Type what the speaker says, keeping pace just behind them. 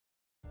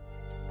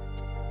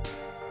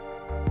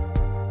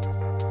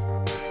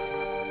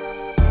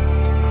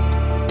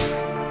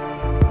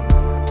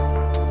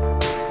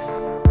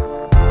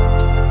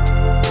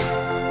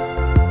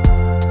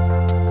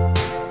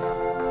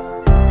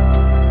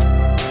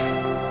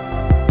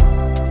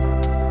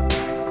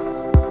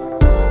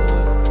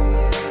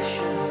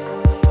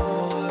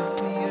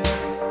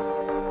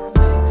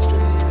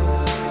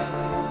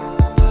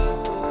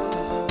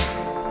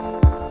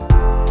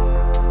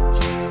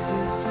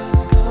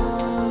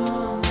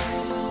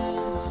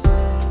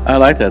I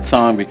like that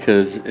song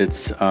because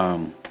it's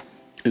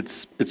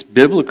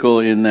biblical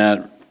in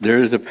that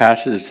there is a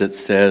passage that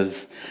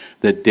says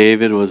that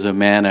David was a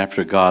man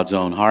after God's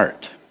own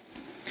heart.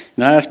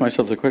 And I asked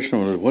myself the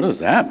question, what does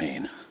that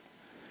mean?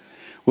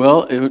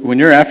 Well, when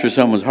you're after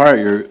someone's heart,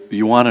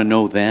 you want to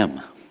know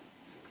them.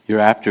 You're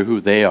after who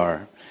they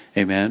are.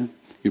 Amen?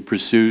 You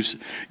pursue.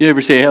 You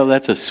ever say, oh,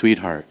 that's a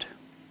sweetheart?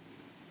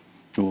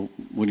 Well,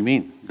 what do you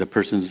mean? The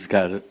person's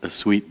got a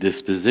sweet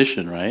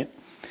disposition, right?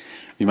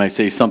 You might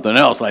say something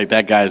else, like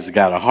that guy's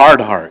got a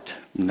hard heart.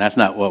 And that's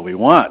not what we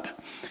want.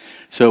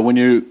 So when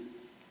you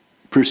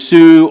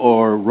pursue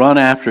or run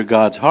after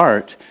God's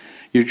heart,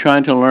 you're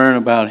trying to learn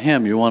about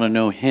Him. You want to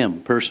know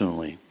Him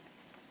personally.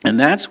 And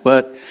that's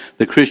what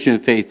the Christian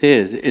faith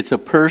is. It's a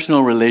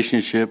personal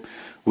relationship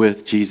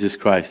with Jesus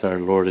Christ, our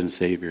Lord and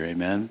Savior.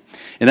 Amen?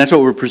 And that's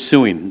what we're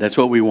pursuing. That's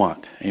what we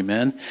want.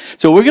 Amen?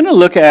 So we're going to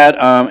look at,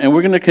 and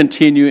we're going to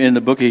continue in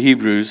the book of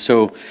Hebrews.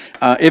 So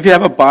if you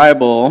have a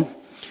Bible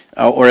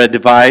or a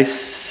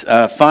device,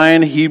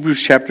 find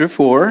Hebrews chapter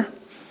 4.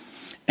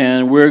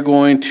 And we're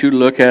going to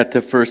look at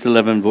the first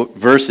 11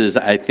 verses,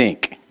 I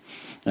think.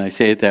 And I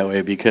say it that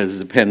way because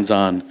it depends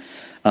on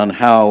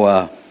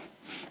how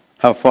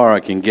far I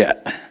can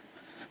get.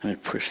 Let me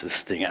push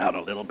this thing out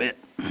a little bit.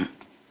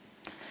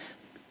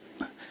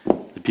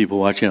 The people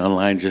watching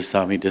online just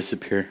saw me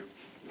disappear.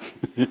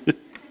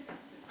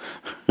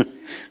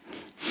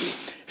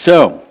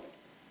 So,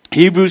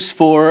 Hebrews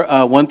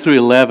 4, 1 through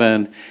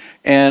 11,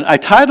 and I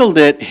titled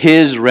it,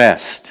 His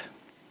Rest.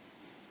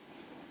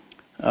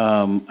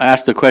 I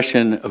asked the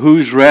question,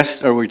 whose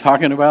rest are we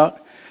talking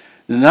about?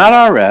 Not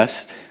our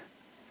rest,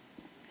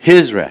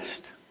 His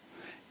rest.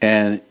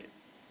 And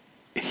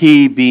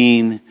He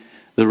being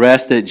the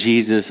rest that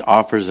Jesus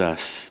offers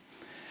us.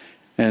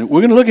 And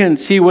we're going to look and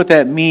see what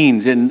that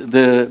means. And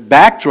the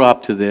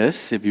backdrop to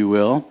this, if you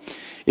will,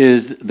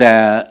 is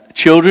that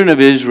children of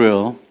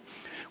Israel,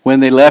 when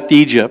they left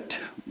Egypt,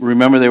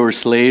 remember they were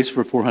slaves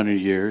for 400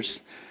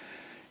 years,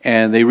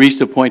 and they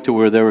reached a point to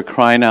where they were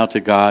crying out to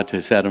God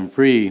to set them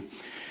free.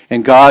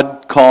 And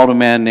God called a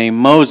man named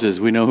Moses.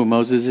 We know who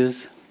Moses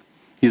is?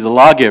 He's a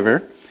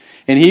lawgiver.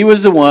 And he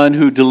was the one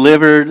who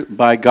delivered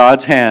by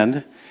God's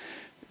hand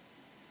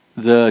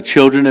the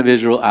children of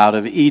Israel out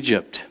of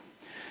Egypt.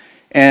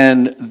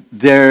 And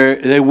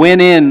they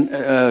went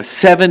in,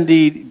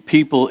 70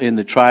 people in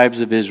the tribes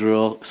of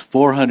Israel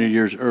 400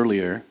 years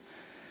earlier.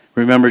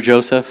 Remember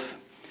Joseph?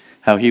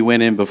 How he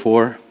went in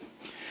before?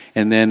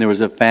 And then there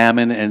was a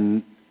famine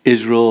and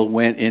Israel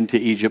went into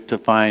Egypt to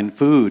find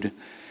food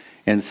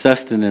and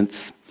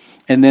sustenance.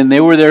 And then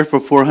they were there for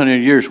 400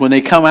 years. When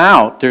they come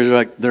out,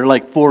 they're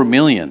like 4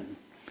 million.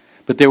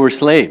 But they were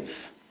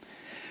slaves.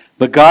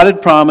 But God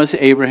had promised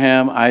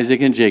Abraham, Isaac,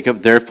 and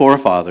Jacob, their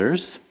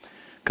forefathers,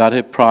 God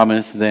had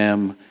promised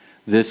them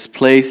this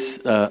place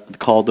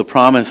called the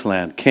Promised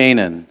Land,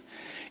 Canaan.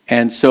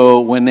 And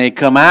so when they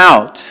come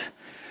out,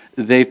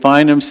 they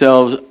find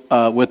themselves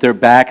with their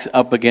backs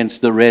up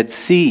against the Red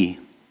Sea.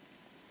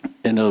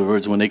 In other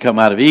words, when they come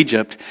out of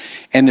Egypt.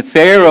 And the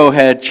Pharaoh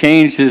had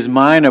changed his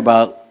mind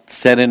about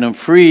setting them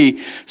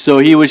free. So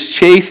he was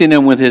chasing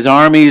them with his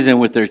armies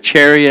and with their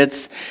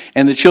chariots.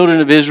 And the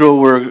children of Israel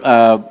were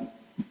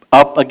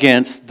up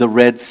against the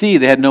Red Sea.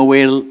 They had no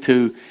way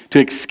to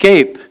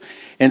escape.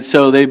 And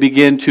so they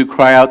began to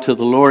cry out to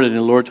the Lord. And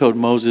the Lord told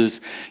Moses,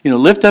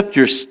 lift up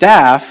your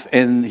staff.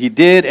 And he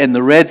did. And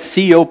the Red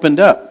Sea opened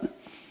up.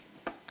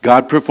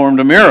 God performed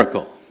a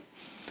miracle.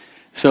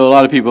 So a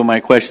lot of people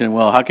might question,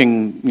 well, how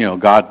can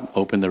God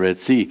open the Red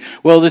Sea?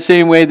 Well, the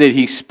same way that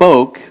He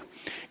spoke,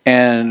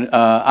 and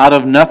out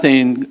of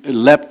nothing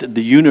leapt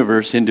the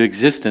universe into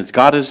existence.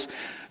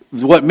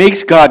 What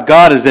makes God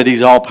God is that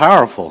He's all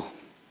powerful.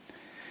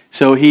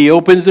 So He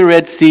opens the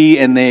Red Sea,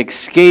 and they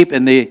escape,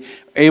 and they are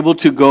able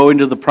to go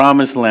into the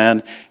Promised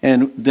Land.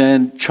 And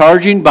then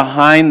charging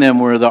behind them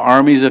were the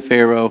armies of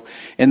Pharaoh,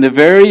 and the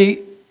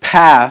very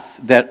path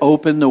that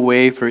opened the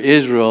way for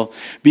Israel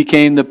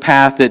became the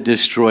path that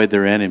destroyed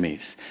their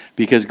enemies,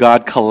 because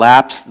God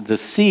collapsed the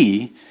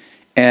sea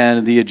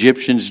and the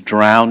Egyptians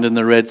drowned in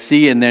the Red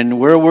Sea. And then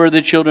where were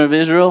the children of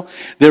Israel?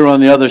 They were on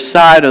the other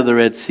side of the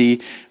Red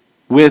Sea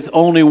with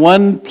only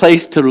one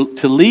place to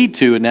lead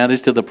to, and that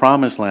is to the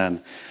Promised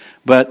Land.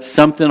 But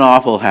something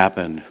awful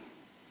happened.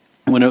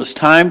 When it was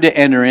time to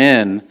enter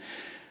in,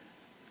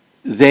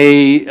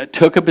 they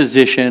took a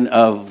position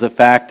of the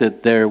fact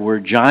that there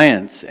were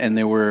giants and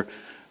there were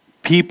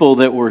people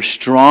that were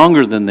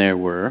stronger than they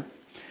were.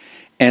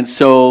 And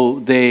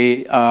so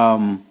they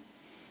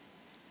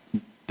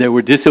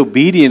were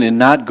disobedient and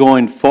not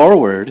going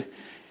forward,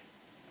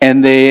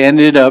 and they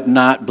ended up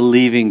not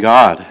believing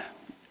God.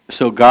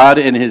 So God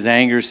in His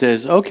anger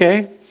says,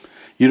 okay,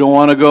 you don't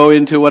want to go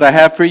into what I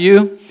have for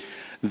you?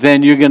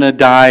 Then you're going to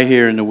die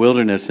here in the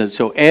wilderness. And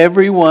so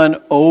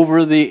everyone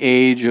over the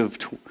age of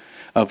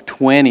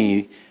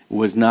 20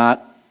 was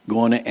not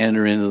going to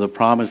enter into the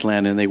Promised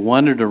Land, and they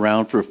wandered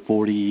around for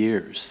 40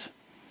 years.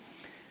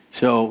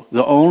 So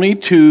the only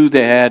two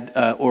that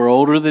had, or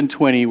older than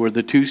 20, were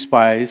the two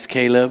spies,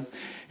 Caleb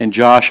and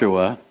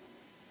Joshua,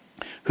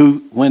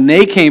 who, when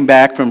they came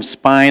back from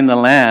spying the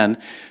land,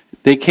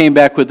 they came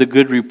back with a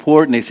good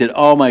report, and they said,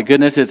 "Oh my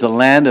goodness, it's a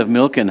land of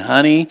milk and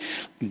honey.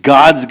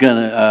 God's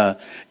gonna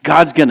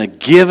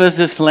give us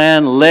this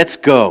land. Let's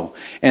go."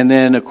 And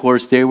then, of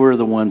course, they were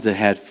the ones that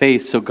had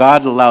faith. So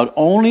God allowed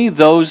only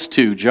those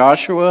two,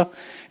 Joshua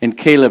and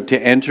Caleb, to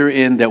enter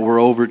in that were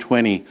over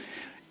 20.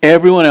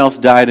 Everyone else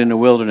died in the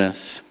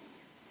wilderness.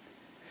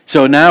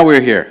 So now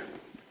we're here.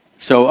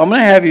 So I'm going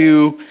to have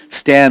you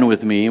stand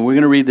with me, and we're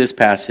going to read this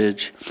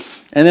passage,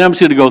 and then I'm just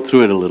going to go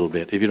through it a little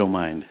bit, if you don't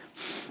mind.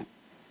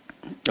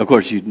 Of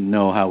course, you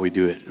know how we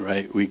do it,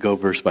 right? We go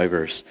verse by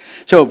verse.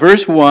 So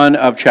verse 1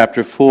 of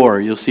chapter 4,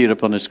 you'll see it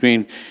up on the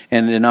screen,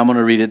 and then I'm going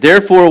to read it.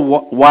 "Therefore,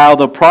 while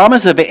the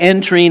promise of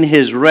entering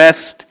his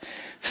rest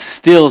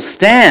still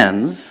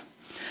stands,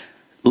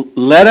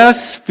 let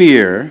us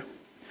fear,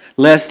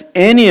 lest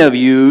any of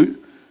you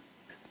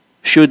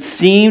should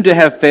seem to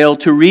have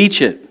failed to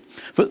reach it.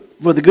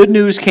 For the good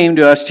news came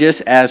to us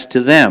just as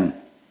to them.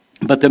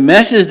 But the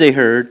message they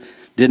heard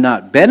did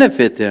not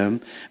benefit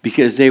them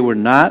because they were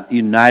not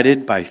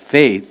united by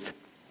faith."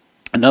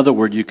 Another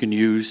word you can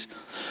use,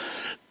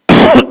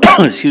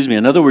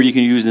 another word you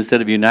can use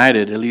instead of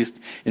united, at least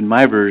in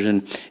my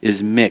version,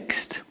 is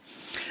mixed.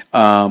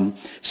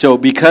 So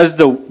because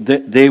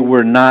they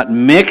were not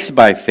mixed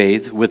by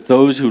faith with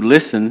those who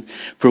listen,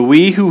 for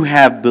we who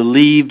have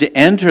believed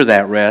enter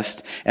that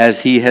rest,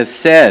 as he has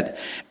said,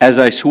 "As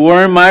I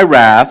swore in my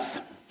wrath,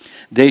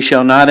 they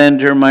shall not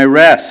enter my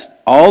rest.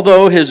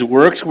 Although his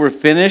works were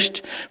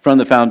finished from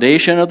the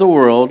foundation of the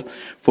world,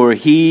 for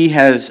he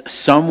has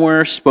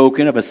somewhere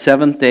spoken of a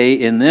seventh day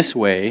in this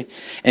way,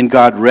 and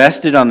God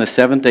rested on the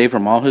seventh day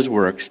from all his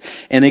works.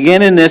 And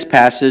again in this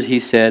passage he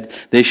said,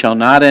 they shall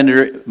not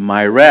enter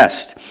my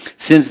rest.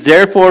 Since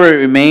therefore it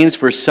remains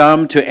for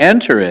some to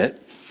enter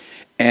it,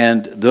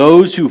 and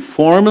those who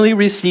formerly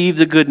received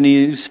the good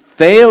news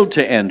failed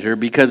to enter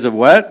because of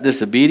what?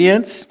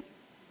 Disobedience.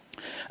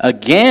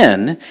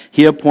 Again,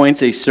 he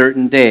appoints a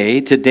certain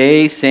day,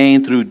 today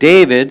saying through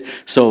David,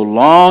 so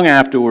long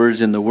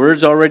afterwards in the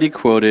words already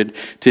quoted,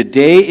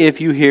 "Today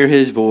if you hear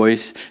his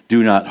voice,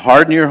 do not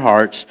harden your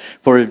hearts.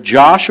 For if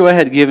Joshua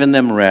had given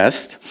them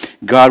rest,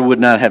 God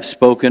would not have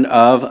spoken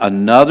of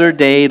another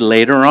day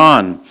later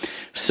on.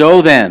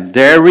 So then,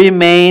 there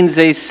remains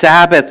a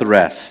Sabbath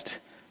rest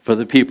for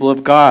the people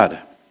of God."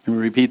 Let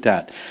me repeat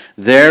that.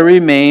 There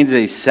remains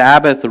a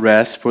Sabbath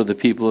rest for the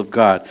people of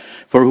God.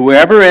 For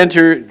whoever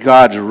entered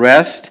God's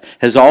rest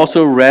has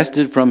also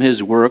rested from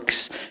his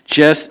works,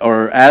 just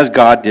or as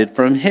God did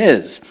from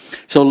his.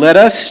 So let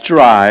us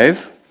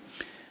strive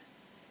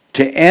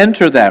to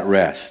enter that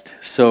rest,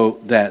 so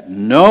that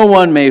no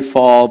one may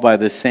fall by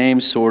the same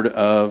sort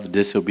of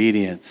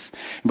disobedience.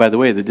 And by the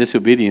way, the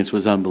disobedience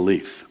was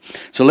unbelief.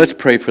 So let's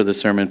pray for the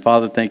sermon.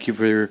 Father, thank you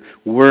for your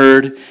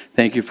word.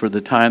 Thank you for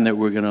the time that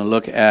we're going to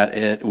look at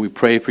it. We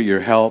pray for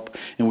your help.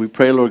 And we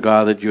pray, Lord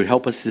God, that you would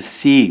help us to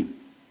see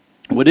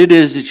what it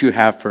is that you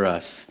have for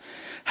us.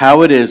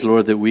 How it is,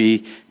 Lord, that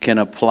we can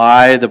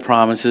apply the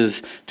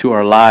promises to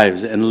our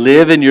lives and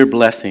live in your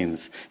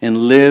blessings and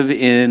live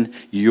in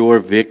your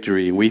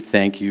victory. We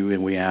thank you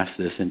and we ask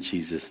this in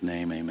Jesus'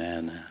 name.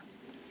 Amen.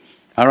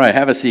 All right,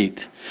 have a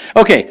seat.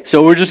 Okay,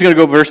 so we're just going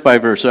to go verse by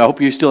verse. So I hope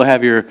you still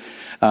have your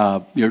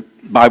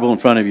Bible in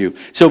front of you.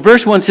 So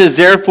verse 1 says,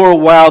 "Therefore,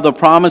 while the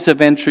promise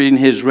of entering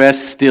his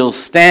rest still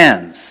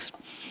stands."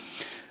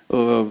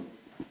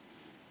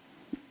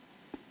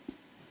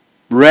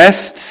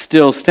 Rest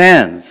still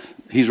stands.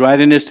 He's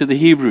writing this to the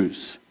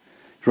Hebrews.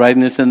 He's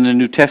writing this in the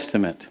New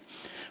Testament.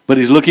 But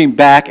he's looking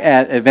back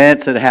at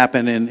events that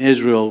happened in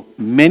Israel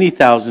many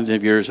thousands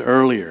of years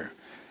earlier.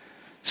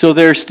 So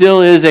there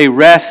still is a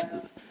rest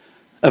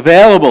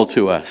available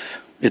to us.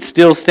 It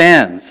still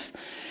stands.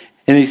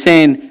 And he's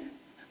saying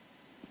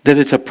that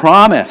it's a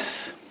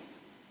promise.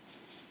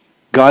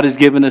 God has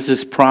given us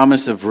this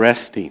promise of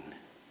resting.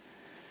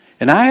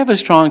 And I have a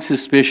strong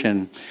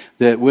suspicion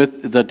that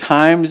with the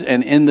times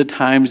and in the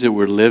times that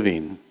we're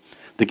living,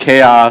 the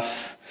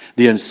chaos,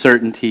 the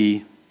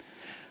uncertainty,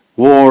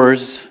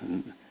 wars,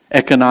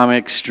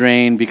 economic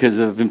strain because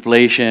of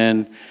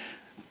inflation,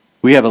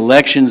 we have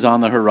elections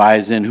on the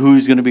horizon.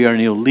 Who's going to be our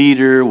new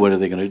leader? What are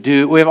they going to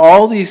do? We have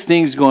all these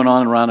things going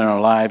on around in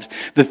our lives.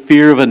 The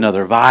fear of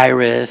another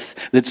virus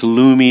that's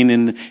looming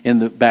in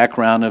the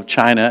background of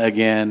China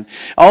again.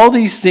 All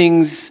these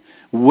things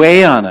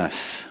weigh on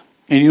us.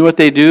 And you know what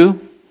they do?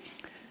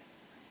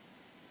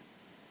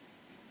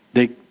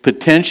 They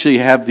potentially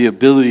have the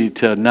ability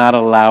to not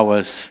allow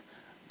us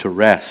to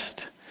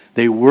rest.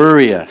 They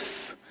worry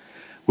us.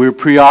 We're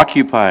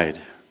preoccupied.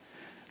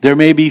 There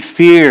may be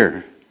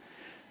fear.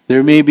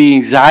 There may be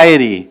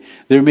anxiety.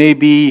 There may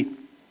be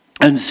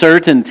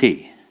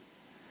uncertainty.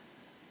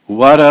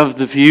 What of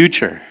the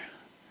future?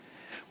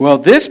 Well,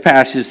 this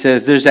passage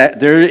says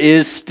there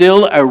is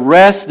still a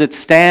rest that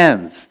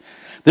stands.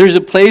 There's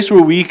a place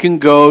where we can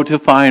go to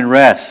find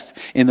rest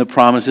in the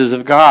promises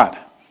of God.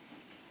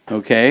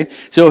 Okay?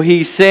 So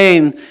he's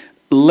saying,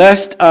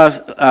 let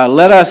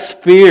us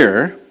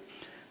fear,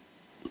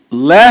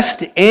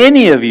 lest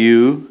any of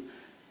you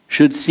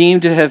should seem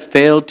to have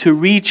failed to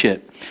reach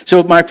it.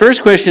 So my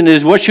first question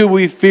is, what should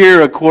we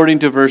fear according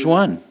to verse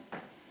 1?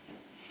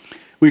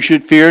 We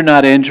should fear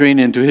not entering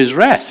into his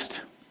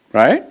rest,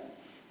 right?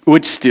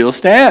 Which still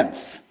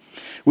stands.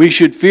 We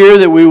should fear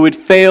that we would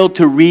fail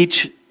to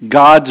reach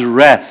God's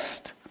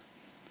rest.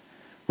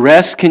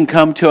 Rest can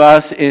come to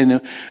us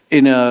in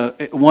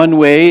one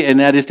way, and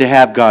that is to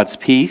have God's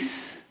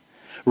peace.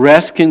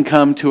 Rest can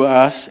come to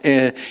us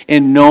in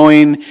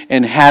knowing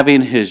and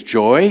having his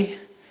joy.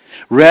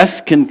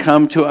 Rest can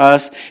come to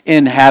us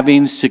in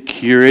having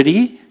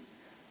security,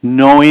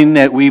 knowing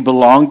that we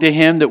belong to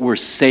him, that we're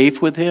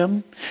safe with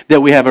him,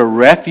 that we have a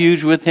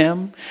refuge with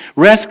him.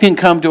 Rest can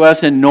come to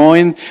us in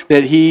knowing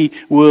that he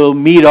will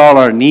meet all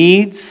our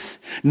needs,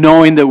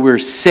 knowing that we're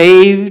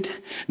saved,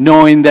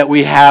 knowing that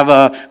we have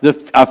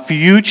a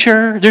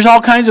future. There's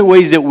all kinds of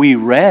ways that we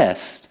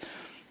rest,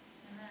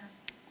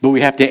 but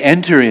we have to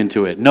enter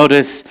into it.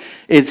 Notice,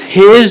 it's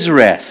his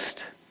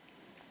rest.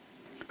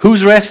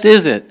 Whose rest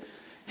is it?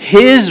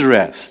 His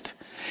rest.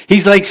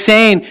 He's like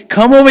saying,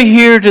 come over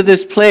here to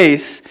this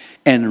place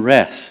and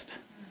rest.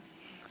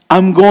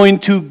 I'm going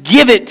to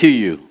give it to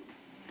you.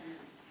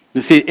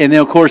 You see, and then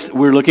of course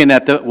we're looking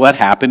at what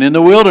happened in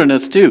the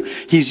wilderness too.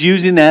 He's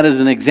using that as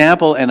an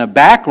example and a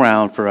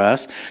background for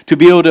us to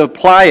be able to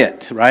apply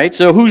it, right?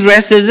 So whose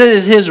rest is it?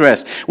 Is his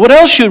rest. What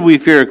else should we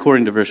fear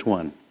according to verse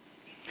 1?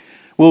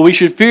 Well, we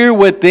should fear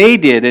what they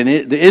did,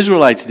 and the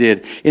Israelites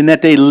did, in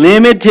that they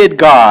limited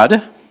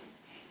God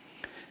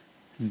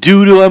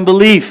due to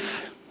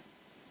unbelief.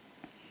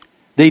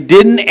 They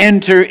didn't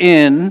enter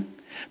in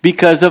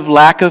because of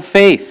lack of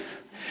faith.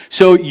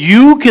 So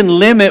you can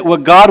limit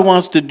what God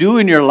wants to do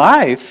in your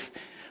life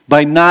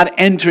by not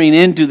entering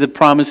into the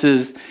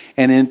promises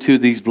and into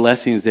these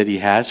blessings that he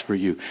has for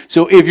you.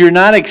 So if you're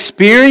not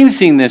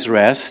experiencing this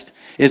rest,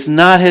 it's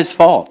not his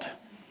fault.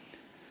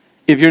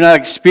 If you're not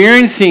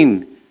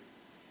experiencing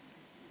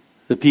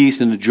the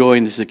peace and the joy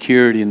and the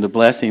security and the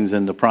blessings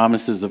and the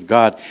promises of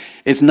God,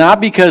 it's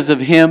not because of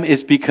him,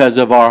 it's because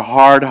of our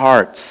hard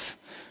hearts.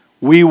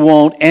 We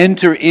won't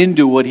enter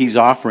into what he's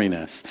offering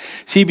us.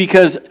 See,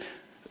 because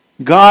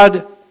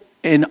God,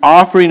 in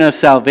offering us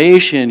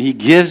salvation, he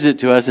gives it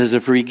to us as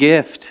a free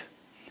gift.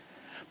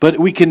 But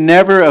we can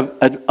never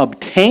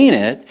obtain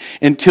it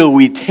until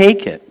we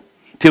take it,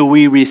 till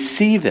we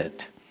receive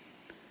it.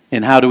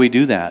 And how do we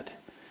do that?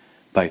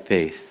 By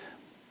faith,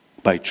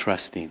 by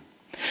trusting.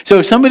 So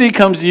if somebody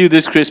comes to you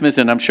this Christmas,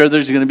 and I'm sure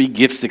there's going to be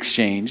gifts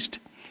exchanged,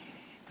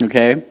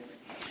 okay?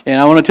 And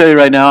I want to tell you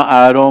right now,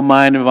 I don't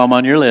mind if I'm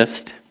on your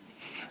list,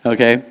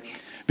 okay?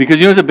 Because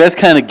you know what the best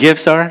kind of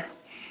gifts are?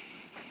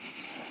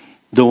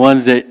 The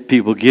ones that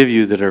people give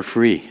you that are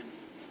free.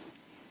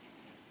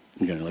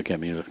 You're going to look at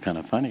me kind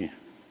of funny.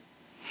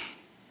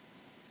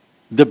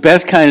 The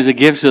best kinds of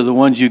gifts are the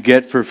ones you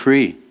get for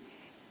free.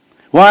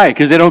 Why?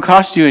 Because they don't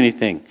cost you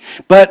anything.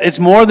 But it's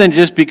more than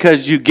just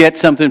because you get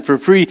something for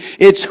free.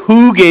 It's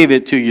who gave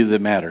it to you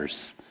that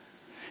matters.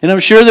 And I'm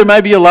sure there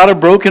might be a lot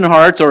of broken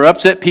hearts or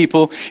upset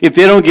people if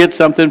they don't get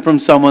something from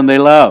someone they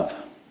love.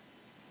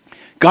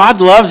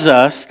 God loves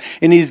us,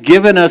 and he's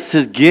given us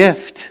his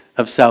gift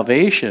of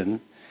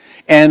salvation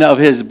and of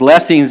his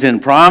blessings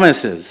and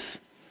promises.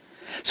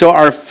 So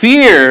our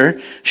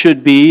fear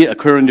should be,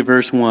 according to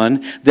verse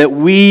 1, that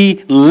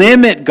we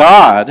limit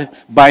God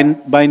by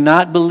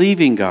not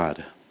believing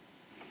God.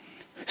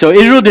 So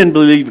Israel didn't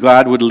believe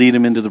God would lead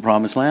them into the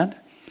promised land.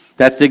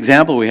 That's the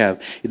example we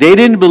have. They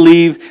didn't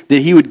believe that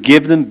he would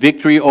give them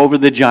victory over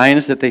the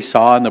giants that they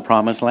saw in the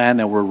promised land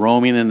that were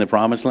roaming in the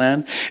promised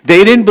land.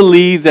 They didn't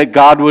believe that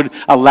God would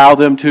allow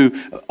them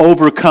to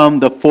overcome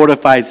the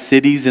fortified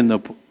cities in the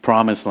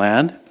promised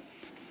land.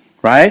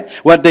 Right?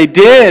 What they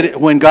did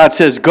when God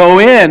says, go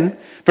in,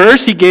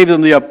 first he gave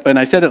them and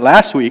I said it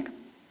last week,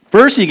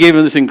 first he gave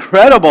them this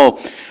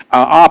incredible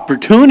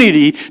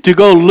opportunity to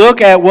go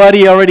look at what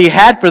he already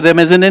had for them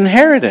as an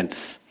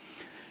inheritance.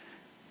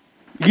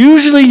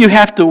 Usually you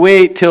have to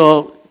wait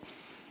till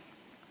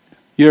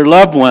your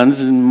loved ones,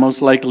 and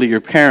most likely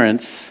your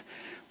parents,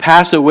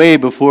 pass away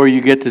before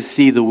you get to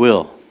see the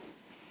will.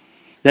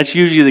 That's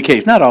usually the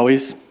case. Not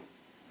always.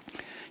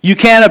 You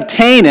can't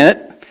obtain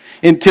it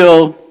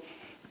until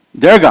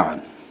they're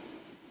gone.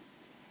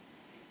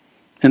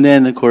 And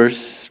then, of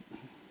course,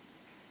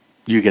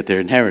 you get their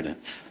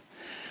inheritance.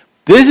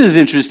 This is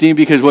interesting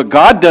because what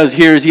God does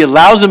here is he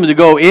allows them to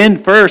go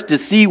in first to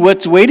see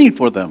what's waiting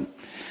for them.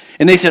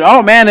 And they said,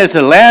 oh man, it's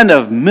a land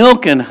of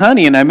milk and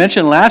honey. And I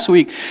mentioned last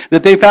week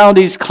that they found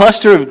these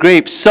cluster of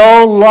grapes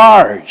so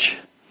large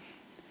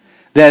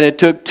that it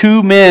took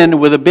 2 men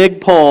with a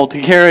big pole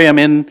to carry them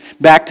in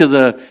back to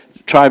the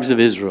tribes of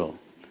Israel.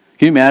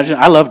 Can you imagine?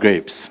 I love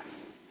grapes.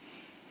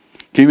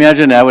 Can you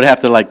imagine I would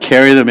have to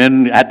carry them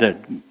in? I had to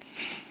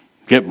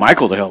get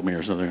Michael to help me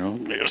or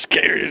something. Just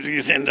carry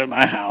these into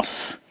my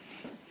house.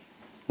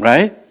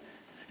 Right?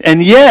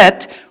 And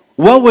yet,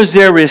 what was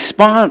their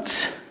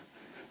response?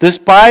 The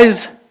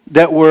spies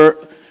that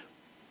were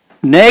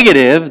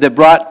negative, that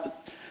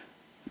brought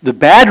the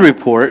bad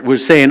report, were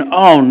saying,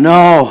 oh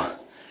no.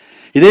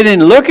 They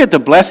didn't look at the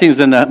blessings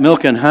in the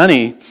milk and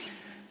honey.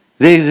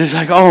 They're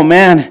like, oh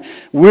man,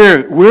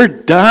 we're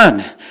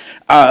done.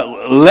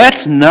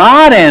 Let's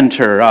not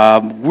enter.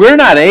 We're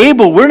not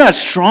able. We're not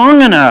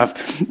strong enough.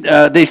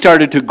 They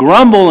started to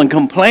grumble and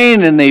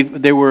complain, and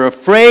they were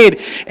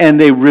afraid, and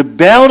they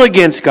rebelled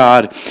against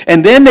God.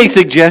 And then they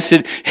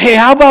suggested, hey,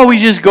 how about we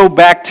just go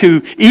back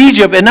to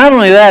Egypt? And not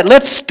only that,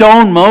 let's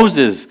stone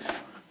Moses.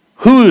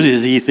 Who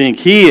does he think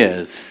he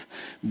is,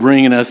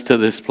 bringing us to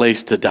this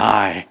place to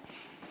die?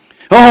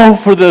 Oh,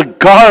 for the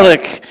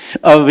garlic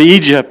of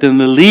Egypt and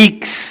the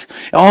leeks.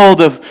 Oh,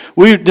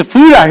 the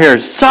food out here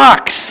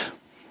sucks.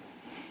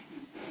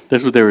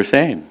 That's what they were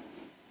saying.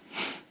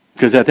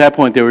 Because at that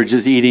point, they were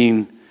just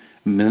eating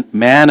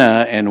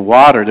manna and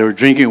water. They were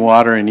drinking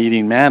water and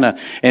eating manna.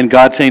 And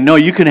God saying, no,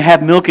 you can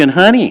have milk and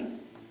honey.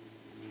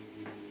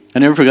 I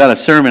never forgot a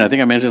sermon. I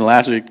think I mentioned it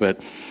last week,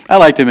 but I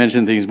like to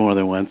mention things more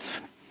than once.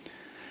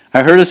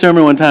 I heard a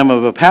sermon one time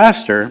of a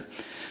pastor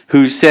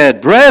who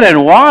said, bread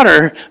and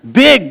water,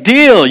 big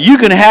deal. You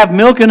can have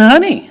milk and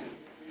honey.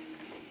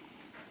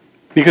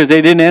 Because they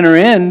didn't enter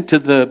into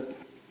the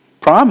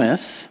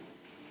promise.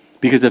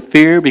 Because of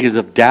fear, because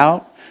of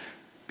doubt,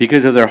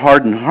 because of their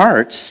hardened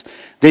hearts,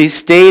 they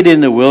stayed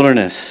in the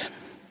wilderness.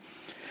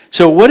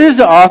 So what is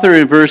the author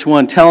in verse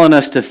 1 telling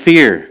us to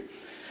fear?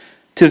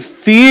 To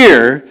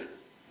fear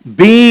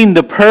being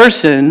the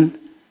person,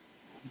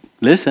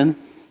 listen,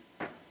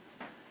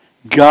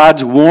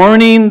 God's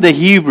warning the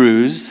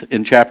Hebrews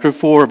in chapter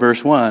 4,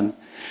 verse 1,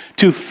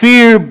 to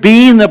fear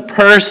being the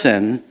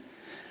person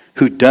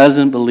who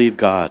doesn't believe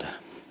God.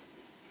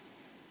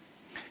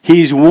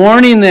 He's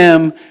warning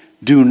them,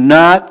 do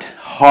not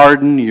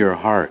harden your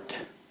heart.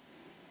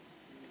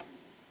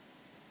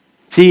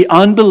 See,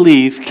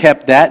 unbelief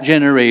kept that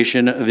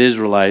generation of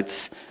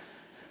Israelites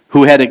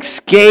who had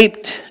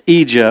escaped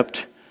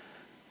Egypt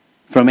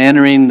from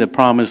entering the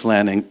promised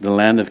land, the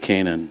land of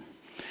Canaan.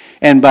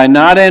 And by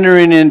not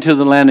entering into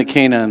the land of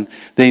Canaan,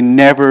 they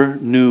never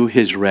knew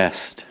his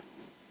rest.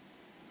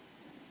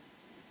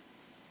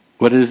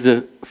 What is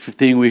the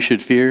thing we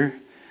should fear?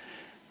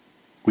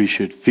 We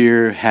should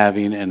fear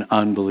having an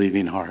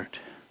unbelieving heart,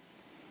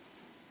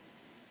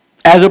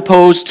 as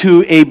opposed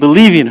to a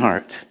believing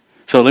heart.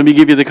 So let me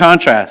give you the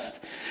contrast.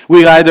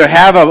 We either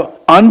have an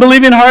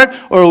unbelieving heart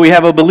or we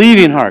have a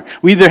believing heart.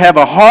 We either have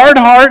a hard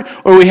heart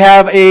or we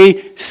have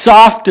a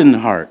softened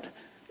heart.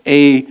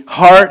 A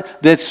heart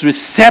that's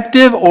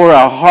receptive or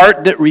a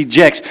heart that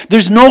rejects.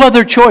 There's no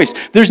other choice.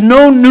 There's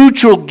no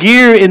neutral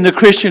gear in the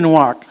Christian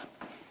walk.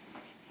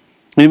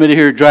 Anybody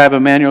here drive a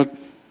manual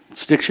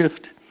stick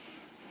shift?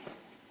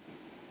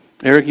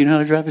 Eric, you know how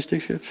to drive a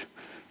stick shift?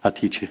 I'll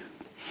teach you.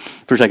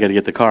 First, I got to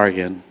get the car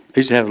again. I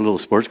used to have a little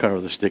sports car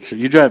with a stick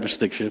shift. You drive a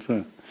stick shift,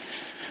 huh?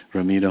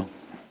 Ramito.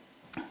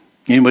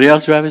 Anybody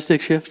else drive a stick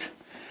shift?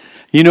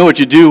 You know what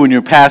you do when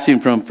you're passing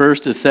from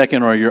first to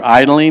second or you're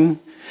idling?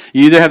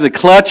 You either have the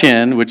clutch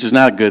in, which is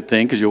not a good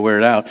thing because you'll wear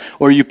it out,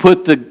 or you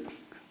put the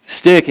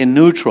stick in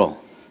neutral.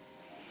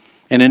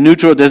 And in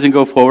neutral, it doesn't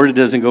go forward, it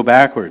doesn't go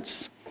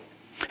backwards.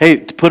 Hey,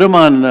 put them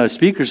on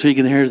speaker so you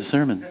can hear the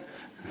sermon.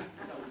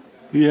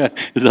 Yeah,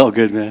 it's all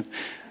good, man.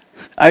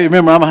 I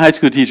remember I'm a high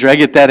school teacher. I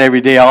get that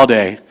every day, all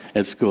day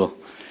at school.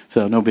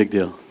 So no big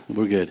deal.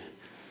 We're good.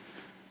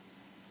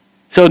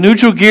 So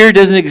neutral gear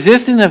doesn't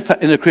exist in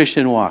the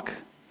Christian walk.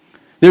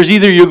 There's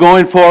either you're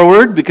going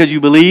forward because you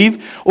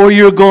believe, or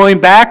you're going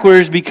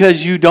backwards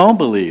because you don't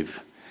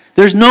believe.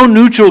 There's no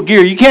neutral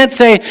gear. You can't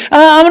say,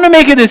 I'm going to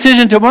make a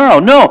decision tomorrow.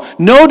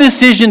 No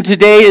decision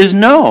today is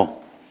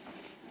no.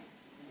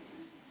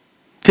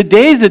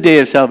 Today's the day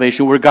of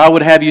salvation where God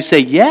would have you say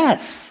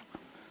yes.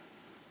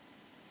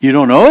 You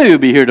don't know if you'll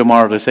be here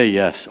tomorrow to say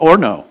yes or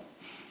no.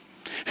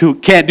 Who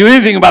can't do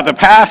anything about the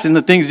past and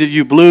the things that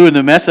you blew and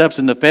the mess-ups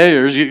and the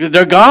failures.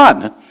 They're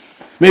gone.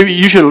 Maybe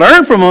you should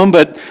learn from them,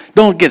 but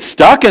don't get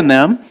stuck in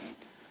them.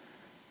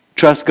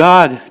 Trust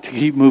God to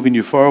keep moving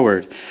you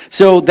forward.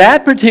 So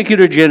that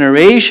particular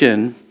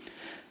generation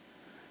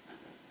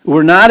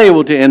were not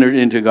able to enter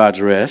into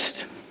God's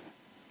rest,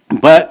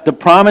 but the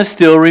promise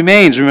still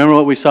remains. Remember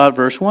what we saw at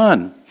verse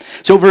 1.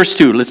 So verse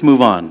 2, let's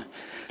move on.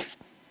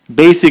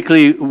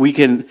 Basically, we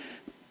can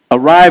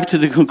arrive to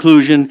the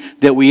conclusion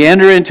that we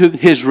enter into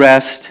his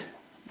rest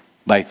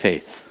by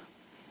faith.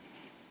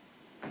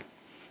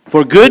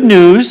 For good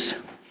news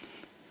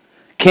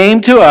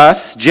came to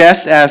us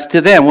just as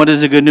to them. What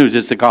is the good news?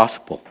 It's the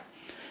gospel.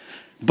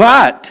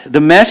 But the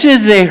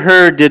message they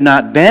heard did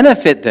not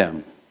benefit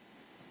them.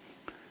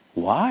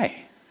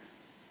 Why?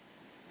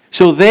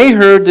 So they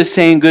heard the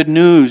same good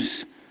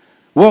news.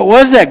 What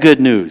was that good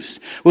news?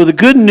 Well, the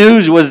good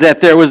news was that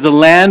there was the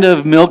land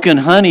of milk and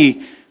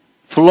honey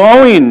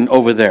flowing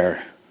over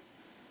there.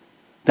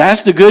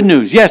 That's the good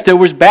news. Yes, there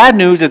was bad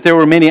news that there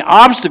were many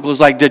obstacles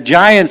like the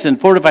giants and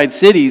fortified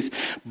cities,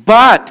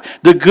 but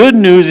the good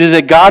news is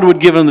that God would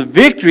give them the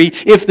victory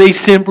if they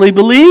simply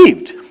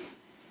believed.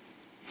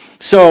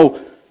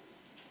 So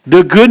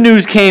the good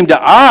news came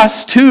to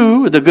us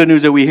too, the good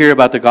news that we hear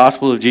about the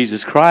gospel of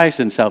Jesus Christ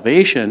and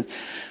salvation,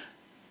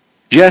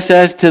 just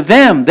as to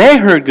them. They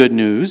heard good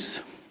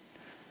news,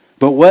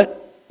 but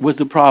what was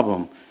the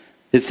problem?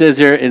 It says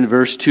there in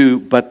verse 2,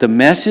 but the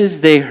message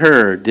they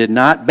heard did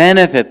not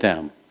benefit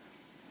them.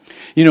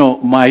 You know,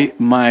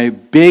 my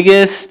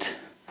biggest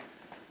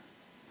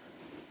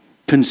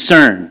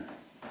concern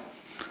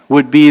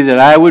would be that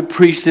I would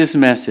preach this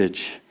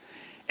message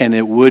and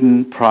it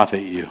wouldn't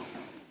profit you.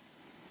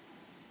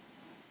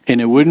 And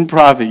it wouldn't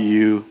profit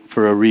you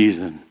for a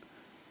reason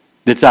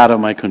that's out of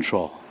my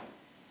control.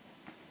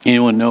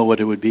 Anyone know what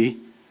it would be?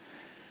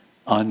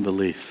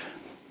 Unbelief.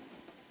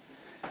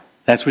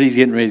 That's what he's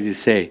getting ready to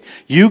say.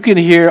 You can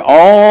hear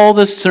all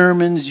the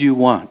sermons you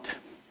want.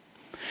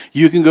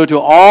 You can go to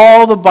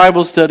all the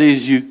Bible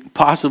studies you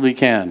possibly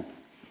can.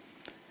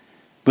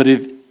 But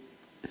if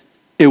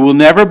it will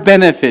never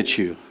benefit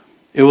you,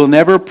 it will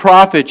never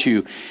profit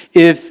you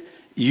if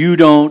you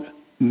don't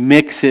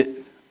mix it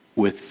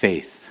with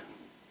faith.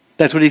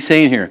 That's what he's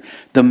saying here.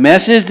 The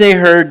message they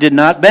heard did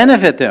not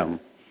benefit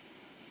them.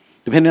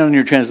 Depending on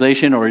your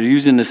translation or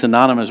using the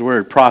synonymous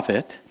word,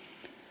 profit.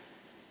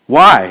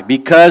 Why?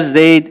 Because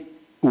they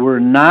were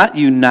not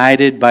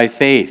united by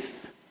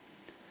faith.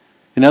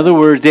 In other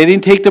words, they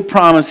didn't take the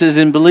promises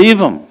and believe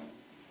them.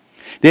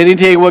 They didn't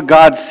take what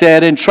God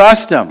said and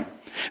trust them.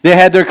 They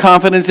had their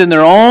confidence in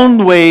their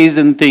own ways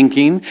and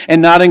thinking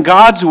and not in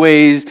God's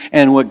ways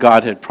and what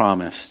God had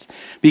promised.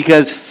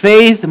 Because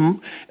faith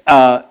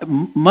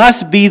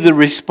must be the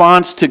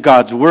response to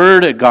God's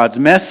word, and God's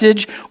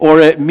message, or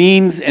it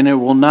means and it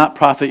will not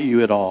profit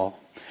you at all.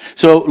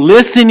 So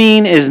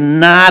listening is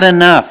not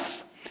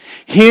enough.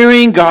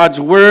 Hearing God's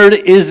word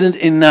isn't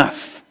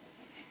enough.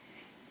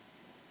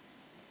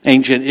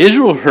 Ancient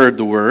Israel heard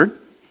the word,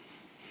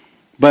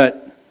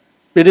 but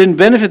it didn't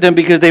benefit them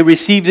because they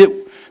received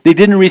it. They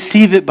didn't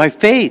receive it by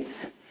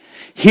faith.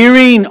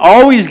 Hearing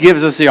always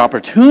gives us the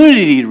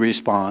opportunity to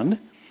respond.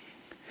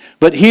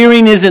 But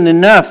hearing isn't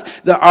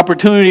enough. The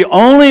opportunity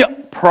only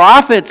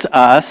profits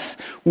us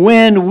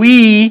when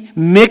we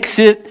mix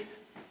it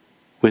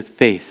with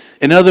faith.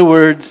 In other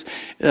words,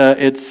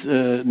 it's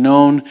a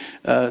known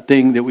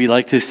thing that we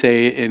like to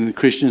say in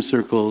Christian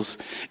circles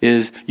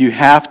is you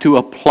have to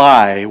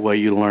apply what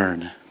you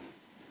learn.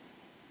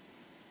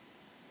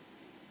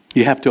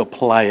 You have to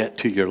apply it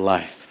to your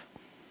life.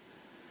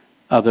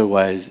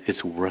 Otherwise,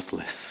 it's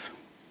worthless.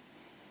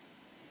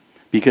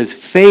 Because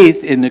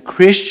faith in the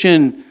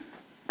Christian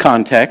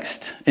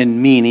context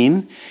and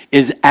meaning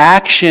is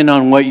action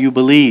on what you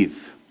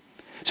believe.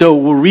 So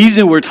the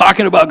reason we're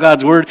talking about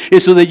God's word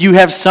is so that you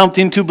have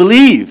something to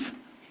believe.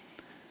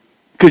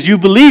 Because you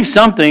believe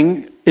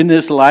something in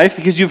this life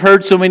because you've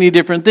heard so many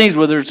different things,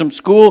 whether it's from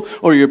school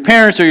or your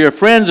parents or your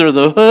friends or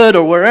the hood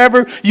or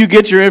wherever you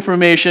get your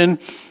information.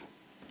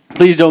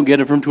 Please don't get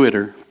it from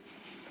Twitter.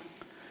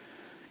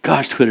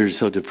 Gosh, Twitter is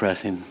so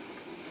depressing.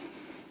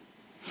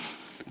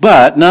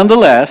 But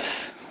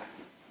nonetheless,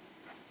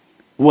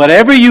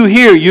 whatever you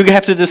hear, you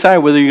have to decide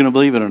whether you're going to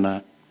believe it or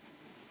not.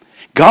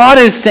 God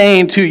is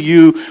saying to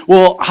you,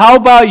 well, how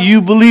about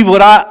you believe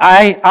what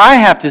I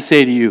have to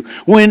say to you?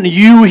 When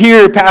you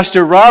hear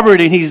Pastor Robert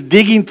and he's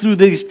digging through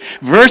these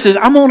verses,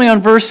 I'm only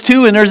on verse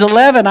 2 and there's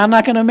 11. I'm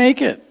not going to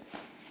make it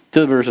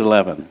to verse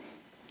 11.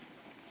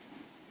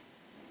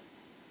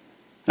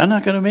 I'm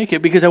not going to make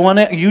it because I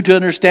want you to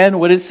understand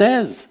what it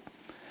says.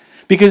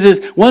 Because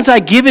once I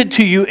give it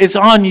to you, it's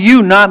on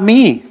you, not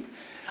me.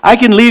 I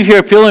can leave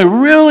here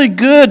feeling really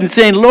good and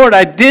saying, Lord,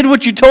 I did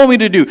what you told me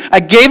to do. I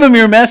gave him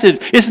your message.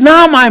 It's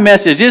not my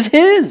message, it's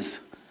his.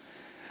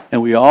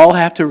 And we all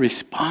have to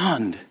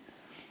respond.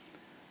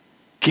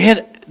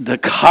 Get the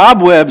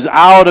cobwebs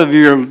out of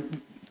your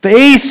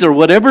face or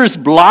whatever is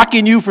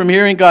blocking you from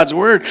hearing God's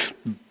word.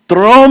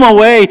 Throw them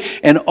away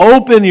and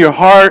open your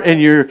heart and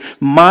your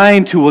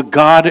mind to what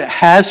God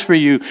has for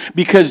you.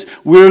 Because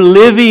we're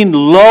living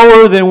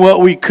lower than what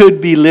we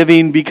could be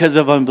living because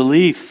of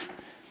unbelief.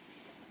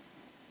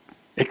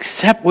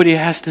 Accept what he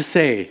has to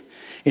say,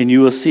 and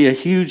you will see a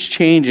huge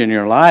change in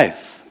your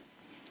life.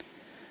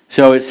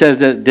 So it says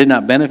that it did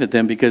not benefit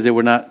them because they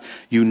were not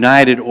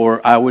united,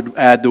 or I would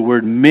add the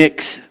word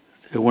mix.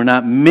 They were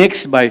not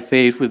mixed by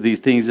faith with these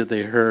things that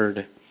they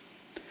heard.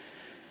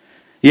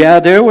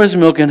 Yeah, there was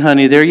milk and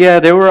honey there. Yeah,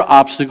 there were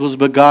obstacles,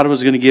 but God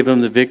was going to give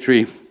them the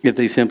victory if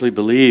they simply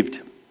believed.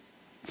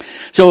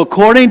 So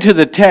according to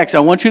the text, I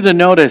want you to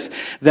notice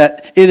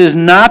that it is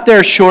not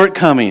their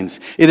shortcomings.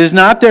 It is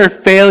not their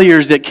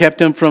failures that kept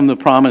them from the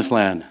promised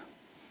land.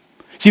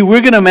 See,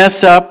 we're going to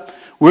mess up.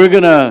 We're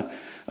going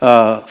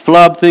to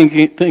flub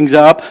things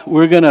up.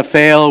 We're going to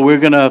fail. We're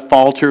going to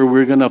falter.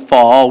 We're going to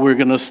fall. We're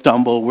going to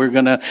stumble. We're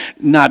going to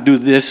not do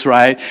this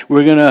right.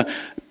 We're going to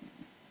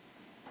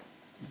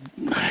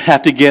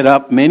have to get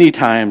up many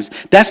times.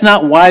 That's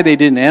not why they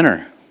didn't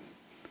enter.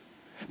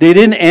 They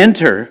didn't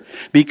enter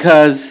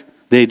because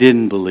they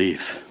didn't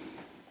believe.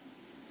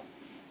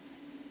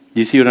 Do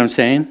you see what I'm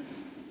saying?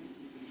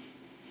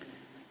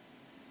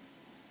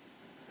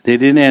 They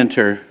didn't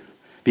enter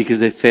because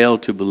they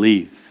failed to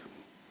believe.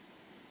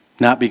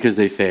 Not because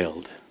they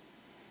failed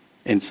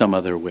in some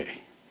other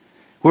way.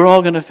 We're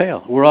all going to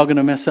fail. We're all going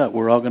to mess up.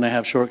 We're all going to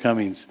have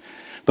shortcomings.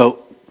 But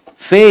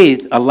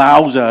faith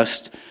allows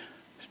us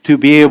to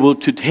be able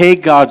to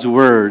take God's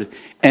word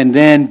and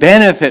then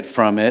benefit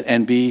from it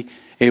and be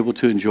able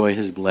to enjoy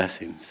his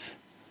blessings.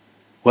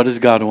 What does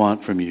God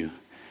want from you?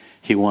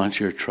 He wants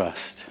your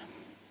trust.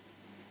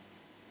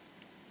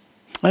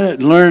 I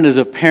learned as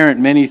a parent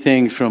many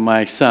things from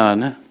my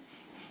son.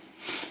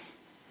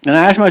 And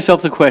I asked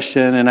myself the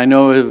question, and I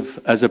know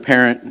as a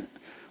parent,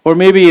 or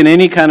maybe in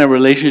any kind of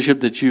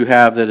relationship that you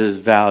have that is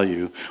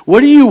value,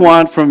 what do you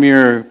want from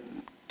your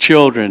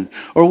children?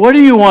 Or what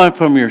do you want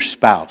from your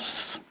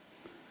spouse?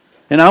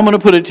 And I'm going to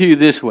put it to you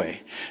this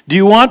way. Do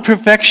you want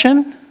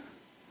perfection?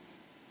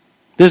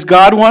 Does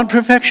God want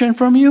perfection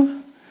from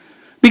you?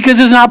 Because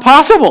it's not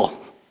possible.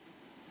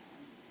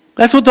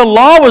 That's what the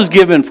law was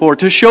given for,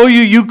 to show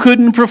you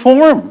couldn't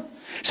perform.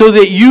 So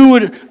that you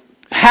would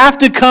have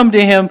to come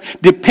to him,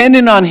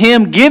 dependent on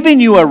him giving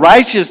you a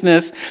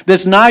righteousness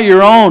that's not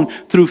your own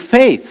through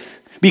faith.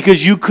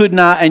 Because you could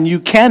not and you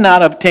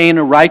cannot obtain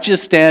a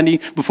righteous standing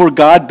before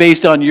God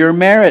based on your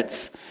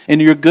merits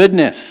and your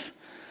goodness.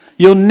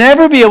 You'll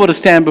never be able to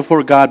stand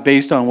before God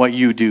based on what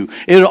you do.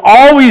 It'll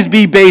always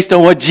be based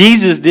on what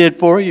Jesus did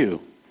for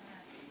you.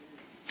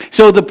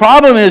 So the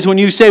problem is when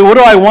you say, what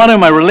do I want in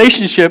my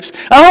relationships?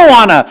 I don't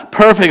want a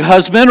perfect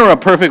husband or a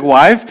perfect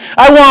wife.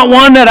 I want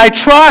one that I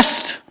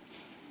trust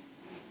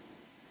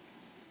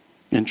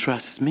and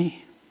trusts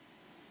me.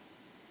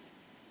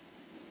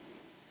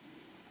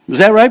 Is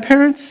that right,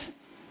 parents?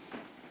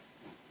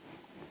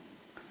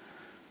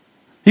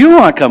 You don't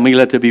want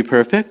Camila to be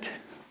perfect.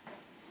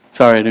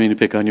 Sorry, I didn't mean to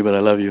pick on you, but I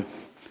love you.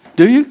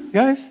 Do you,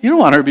 guys? You don't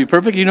want her to be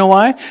perfect. You know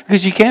why?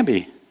 Because you can't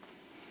be.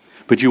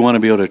 But you want to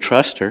be able to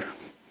trust her.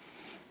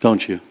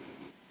 Don't you?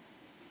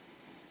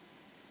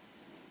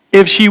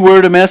 If she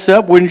were to mess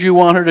up, wouldn't you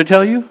want her to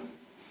tell you?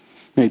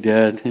 Hey,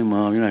 Dad, hey,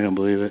 Mom, you're not going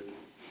to believe it.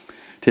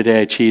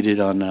 Today I cheated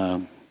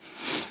on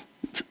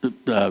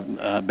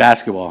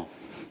basketball.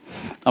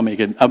 I'll make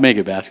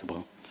it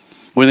basketball.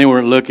 When they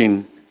weren't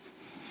looking,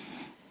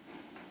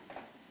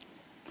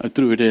 I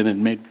threw it in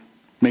and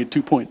made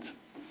 2 points.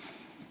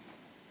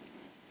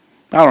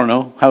 I don't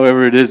know.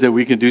 However it is that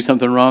we can do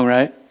something wrong,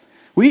 right?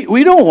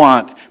 We don't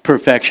want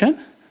perfection.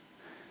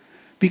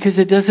 Because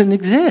it doesn't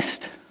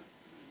exist.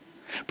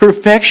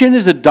 Perfection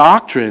is a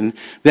doctrine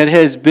that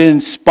has been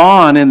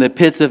spawned in the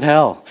pits of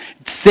hell.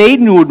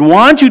 Satan would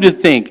want you to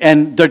think,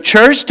 and the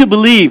church to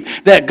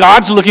believe, that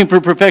God's looking for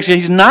perfection.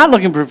 He's not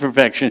looking for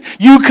perfection.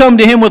 You come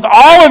to him with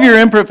all of your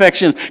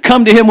imperfections,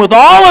 come to him with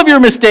all of your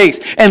mistakes,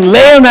 and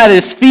lay them at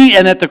his feet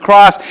and at the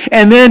cross,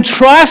 and then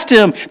trust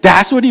him.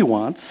 That's what he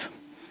wants.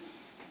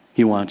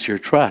 He wants your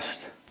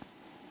trust.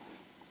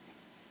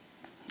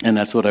 And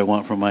that's what I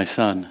want from my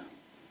son.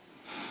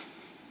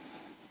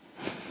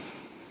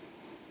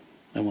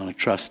 I want to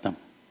trust him.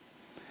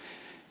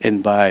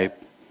 And by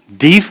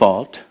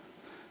default,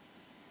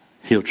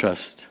 he'll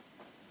trust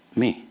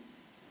me.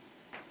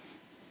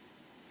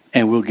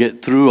 And we'll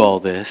get through all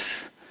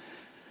this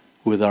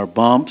with our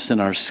bumps and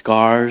our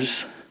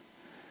scars,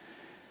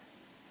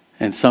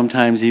 and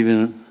sometimes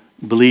even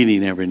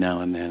bleeding every now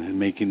and then, and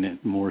making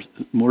it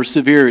more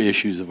severe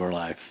issues of our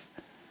life.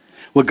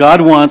 What God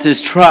wants is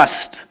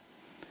trust.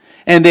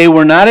 And they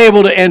were not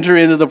able to enter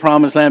into the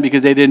promised land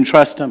because they didn't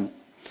trust him.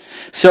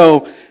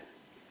 So,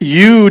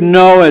 you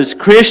know as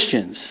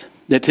Christians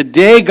that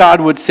today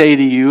God would say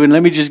to you, and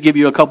let me just give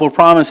you a couple of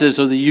promises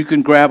so that you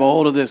can grab a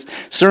hold of this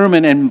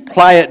sermon and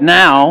apply it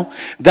now.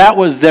 That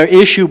was their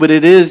issue, but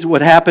it is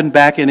what happened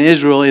back in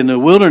Israel in the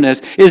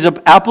wilderness is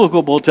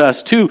applicable to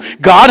us too.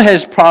 God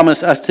has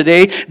promised us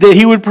today that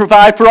he would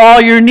provide for all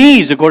your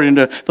needs according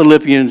to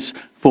Philippians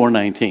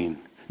 4:19.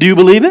 Do you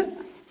believe it?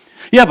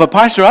 Yeah, but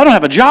Pastor, I don't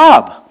have a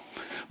job.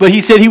 But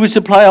he said he would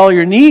supply all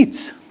your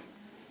needs.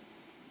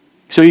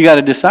 So you got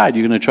to decide.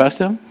 You're going to trust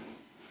him?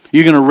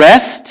 You're going to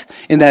rest?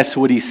 And that's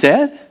what he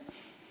said?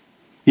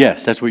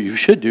 Yes, that's what you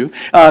should do.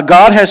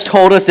 God has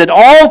told us that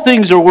all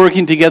things are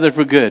working together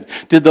for good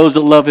to those that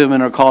love him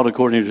and are called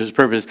according to his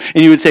purpose.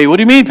 And you would say, what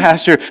do you mean,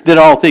 Pastor, that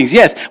all things?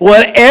 Yes,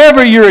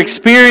 whatever you're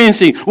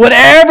experiencing,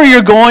 whatever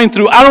you're going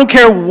through, I don't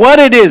care what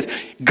it is,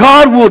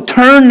 God will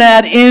turn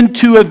that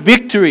into a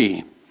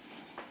victory.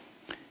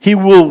 He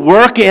will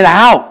work it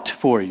out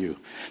for you.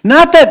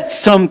 Not that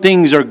some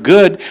things are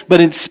good, but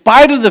in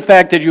spite of the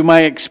fact that you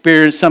might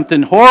experience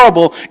something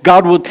horrible,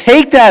 God will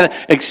take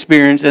that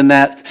experience and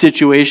that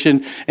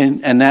situation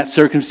and that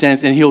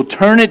circumstance, and he'll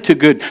turn it to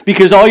good.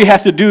 Because all you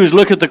have to do is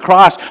look at the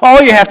cross.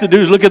 All you have to do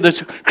is look at the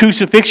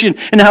crucifixion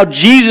and how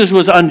Jesus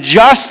was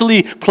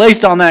unjustly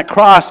placed on that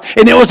cross.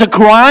 And it was a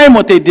crime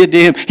what they did to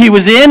him. He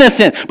was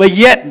innocent. But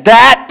yet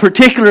that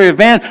particular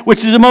event,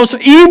 which is the most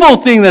evil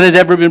thing that has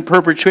ever been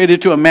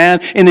perpetrated to a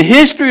man in the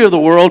history of the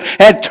world,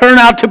 had turned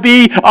out to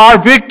be our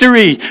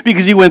victory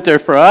because he went there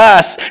for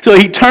us. So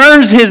he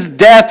turns his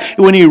death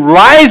when he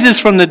rises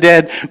from the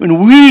dead,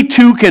 when we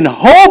too can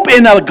hope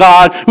in a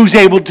God who's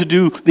able to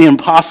do the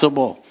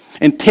impossible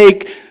and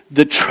take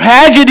the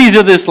tragedies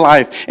of this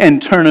life and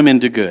turn them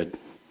into good.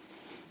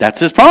 That's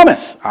his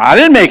promise. I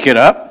didn't make it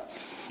up.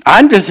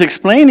 I'm just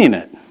explaining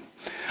it.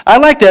 I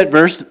like that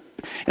verse,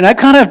 and I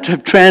kind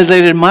of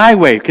translated it my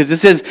way because it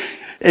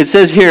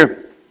says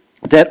here,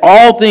 that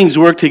all things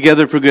work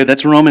together for good.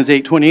 That's Romans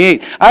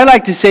 8:28. I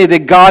like to say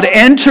that God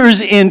enters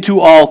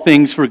into all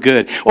things for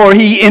good, or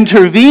he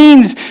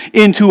intervenes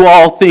into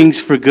all things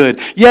for good.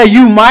 Yeah,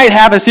 you might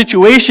have a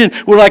situation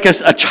where like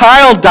a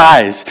child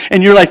dies,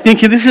 and you're like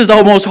thinking, this is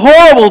the most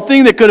horrible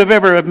thing that could have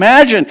ever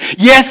imagined.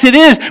 Yes, it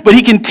is, but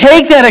he can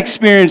take that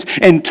experience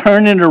and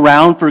turn it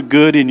around for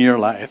good in your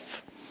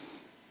life.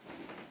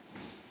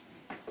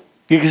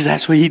 Because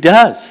that's what he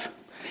does.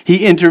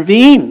 He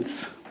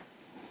intervenes.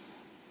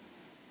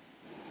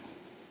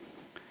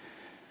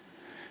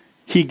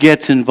 He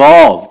gets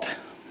involved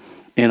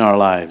in our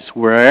lives,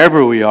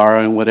 wherever we are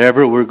and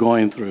whatever we're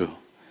going through.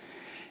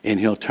 And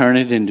he'll turn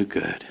it into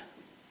good.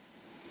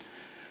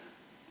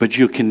 But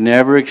you can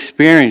never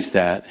experience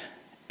that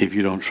if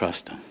you don't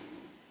trust him.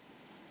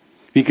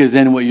 Because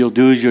then what you'll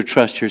do is you'll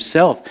trust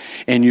yourself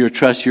and you'll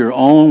trust your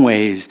own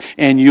ways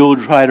and you'll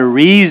try to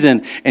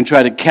reason and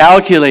try to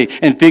calculate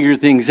and figure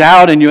things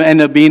out, and you'll end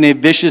up being a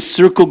vicious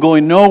circle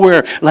going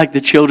nowhere, like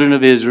the children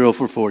of Israel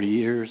for 40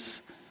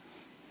 years.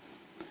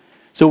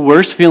 It's the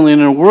worst feeling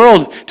in the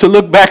world to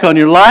look back on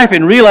your life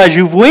and realize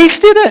you've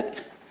wasted it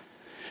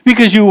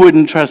because you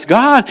wouldn't trust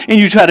God and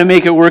you try to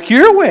make it work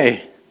your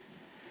way.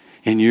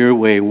 And your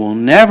way will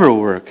never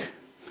work,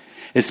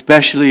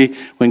 especially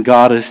when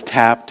God has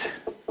tapped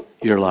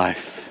your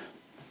life.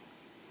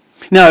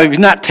 Now, if he's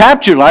not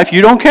tapped your life,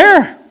 you don't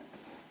care.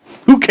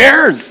 Who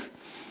cares?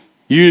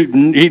 You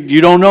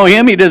don't know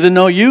him, he doesn't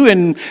know you,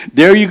 and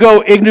there you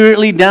go,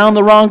 ignorantly down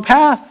the wrong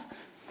path.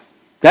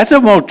 That's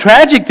a more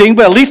tragic thing,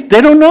 but at least they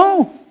don't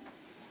know.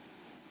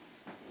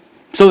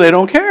 So they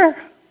don't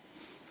care.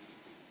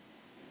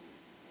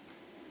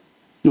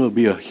 It will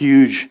be a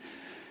huge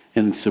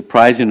and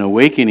surprising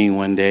awakening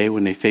one day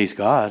when they face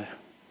God.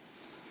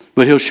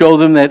 But he'll show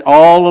them that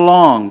all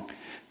along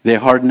they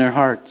harden their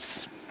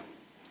hearts.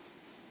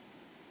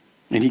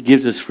 And he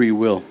gives us free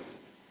will.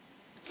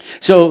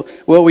 So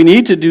what we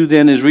need to do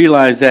then is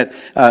realize that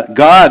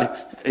God,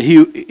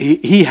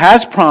 He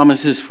has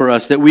promises for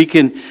us that we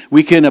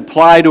can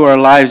apply to our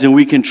lives, and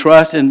we can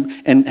trust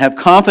and have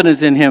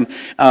confidence in him.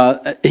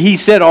 He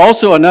said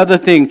also another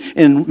thing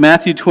in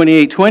Matthew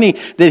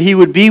 28:20, that he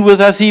would be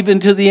with us even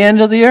to the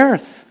end of the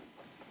earth.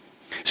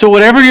 So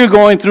whatever you're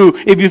going through,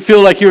 if you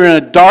feel like you're in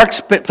a dark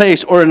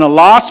place or in a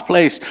lost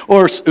place,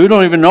 or you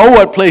don't even know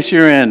what place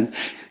you're in,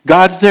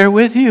 God's there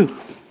with you.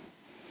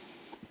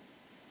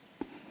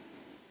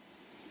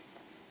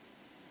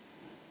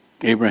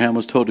 Abraham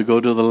was told to go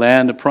to the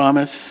land of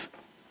promise.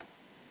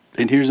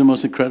 And here's the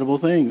most incredible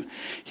thing.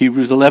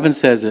 Hebrews 11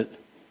 says it.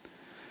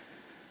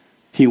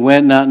 He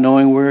went not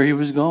knowing where he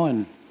was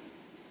going.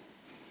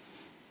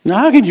 Now,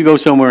 how can you go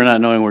somewhere not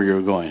knowing where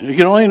you're going? You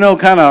can only know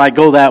kind of like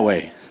go that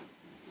way.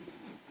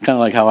 Kind of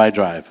like how I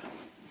drive.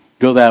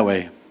 Go that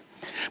way.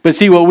 But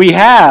see, what we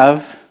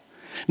have,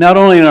 not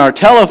only in our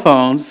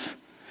telephones,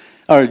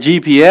 our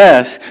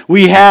GPS,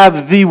 we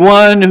have the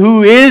one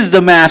who is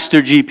the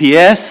master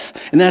GPS,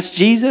 and that's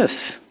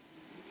Jesus.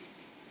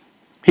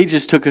 He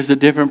just took us a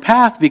different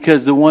path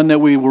because the one that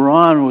we were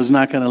on was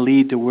not going to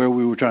lead to where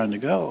we were trying to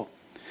go.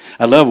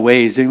 I love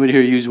Waze. Anybody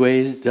here use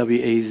Waze?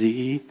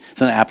 W-A-Z-E.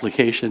 It's an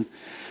application.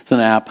 It's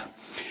an app.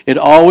 It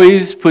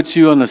always puts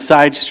you on the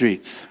side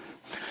streets.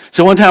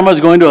 So one time I was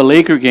going to a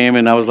Laker game,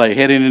 and I was like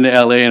heading into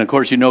L.A., and of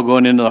course,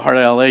 going into the heart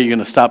of L.A., you're going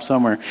to stop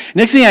somewhere.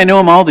 Next thing I know,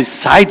 I'm all these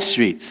side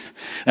streets.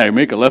 I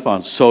make a left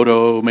on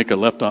Soto, make a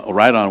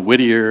right on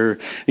Whittier,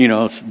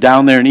 it's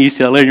down there in East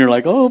LA, and you're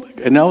like, oh,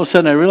 and all of a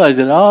sudden I realized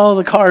that all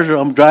the cars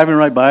I'm driving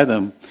right by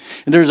them.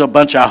 And there's a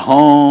bunch of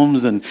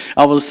homes, and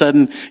all of a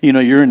sudden,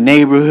 you're in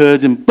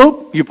neighborhoods, and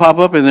boop, you pop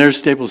up, and there's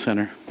Staples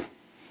Center.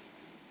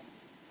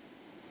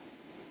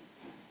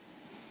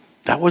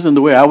 That wasn't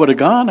the way I would have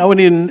gone. I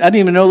didn't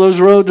even know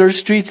those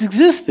streets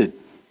existed.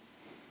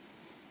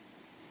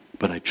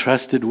 But I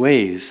trusted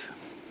Waze.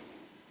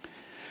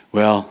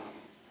 Well,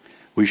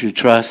 we should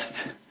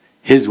trust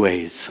his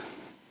ways.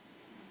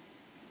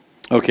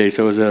 Okay,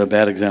 so is that a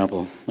bad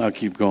example? I'll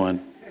keep going.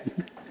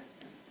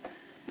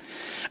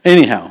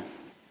 Anyhow,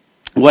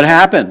 what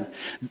happened?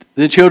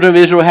 The children of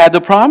Israel had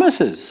the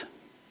promises.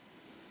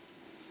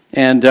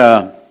 And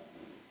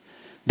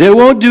they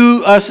won't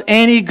do us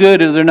any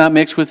good if they're not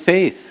mixed with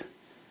faith.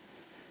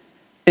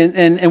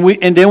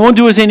 And they won't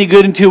do us any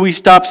good until we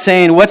stop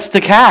saying, what's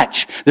the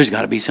catch? There's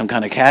got to be some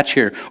kind of catch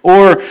here.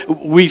 Or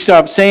we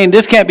stop saying,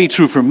 this can't be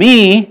true for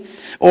me.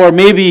 Or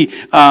maybe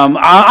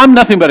I'm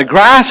nothing but a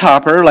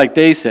grasshopper, like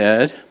they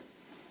said.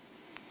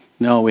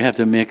 No, we have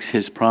to mix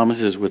his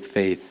promises with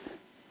faith.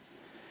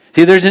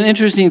 See, there's an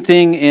interesting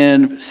thing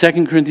in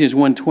 2 Corinthians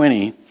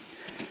 1:20.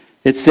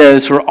 It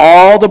says, for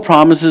all the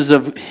promises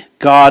of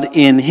God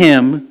in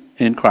him,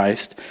 in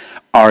Christ,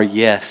 are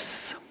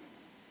yes.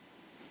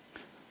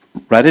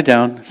 Write it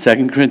down,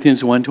 2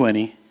 Corinthians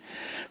 1:20.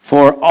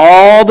 For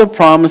all the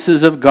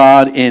promises of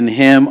God in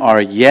him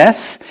are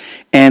yes,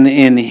 and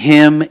in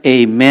him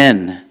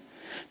amen,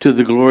 to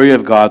the glory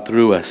of God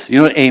through us. You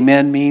know what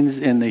amen means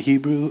in the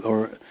Hebrew,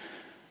 or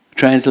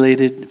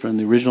translated from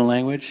the original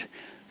language?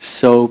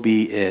 So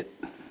be it.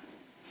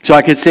 So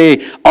I could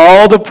say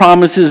all the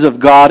promises of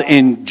God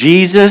in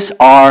Jesus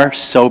are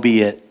so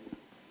be it.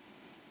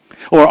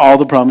 Or all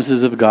the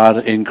promises of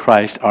God in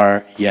Christ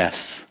are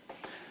yes.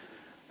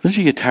 Don't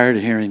you get tired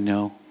of hearing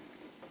no?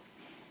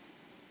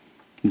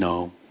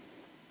 No.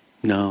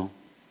 No.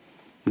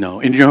 No.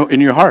 In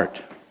your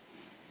heart.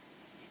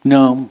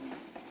 No.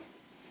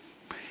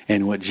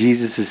 And what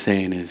Jesus is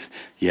saying is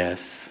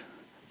yes.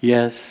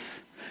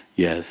 Yes.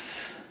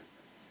 Yes.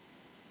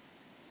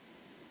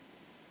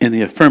 In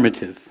the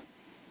affirmative.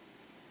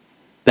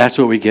 That's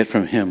what we get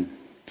from him.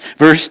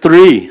 Verse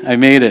 3, I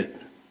made it.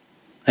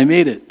 I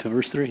made it to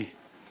verse 3.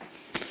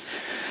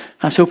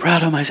 I'm so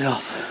proud of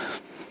myself.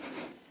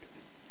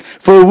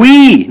 For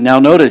we, now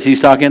notice he's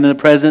talking in the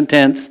present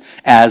tense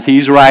as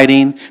he's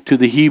writing to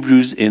the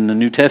Hebrews in the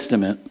New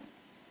Testament.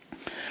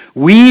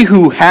 We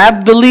who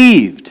have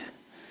believed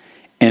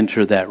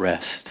enter that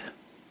rest.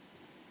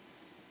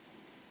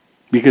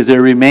 Because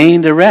there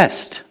remained a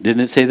rest.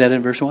 Didn't it say that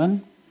in verse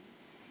 1?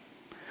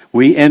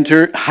 We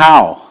enter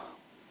how?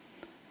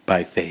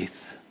 By faith.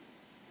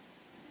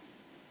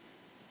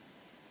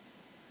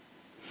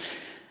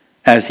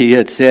 As he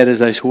had said, as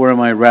I swore in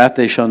my wrath,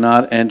 they shall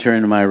not enter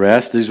into my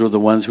rest. These were the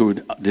ones who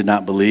did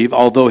not believe.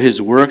 Although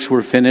his works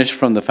were finished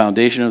from the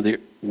foundation of the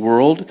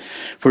world,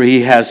 for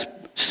he has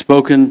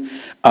spoken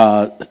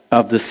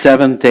of the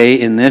seventh day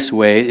in this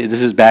way.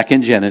 This is back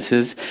in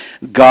Genesis.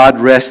 God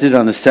rested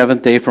on the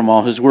seventh day from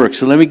all his work.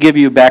 So let me give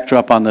you a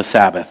backdrop on the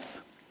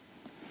Sabbath.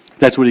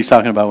 That's what he's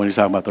talking about when he's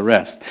talking about the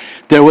rest.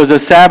 There was a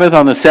Sabbath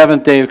on the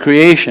seventh day of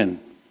creation.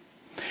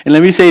 And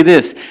let me say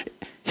this.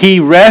 He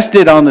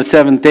rested on the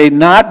seventh day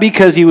not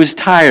because he was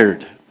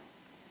tired.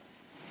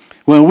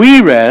 When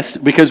we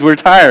rest, because we're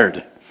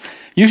tired.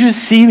 You should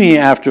see me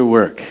after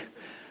work.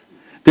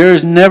 There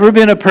has never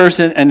been a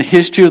person in the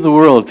history of the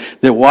world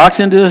that walks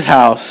into his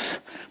house,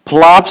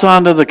 plops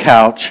onto the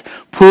couch,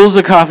 pulls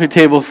the coffee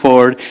table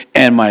forward,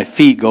 and my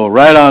feet go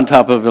right on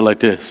top of it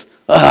like this.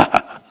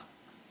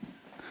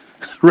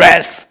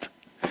 Rest.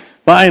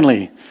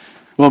 Finally.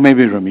 Well,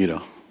 maybe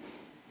Ramiro.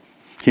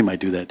 He might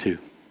do that too.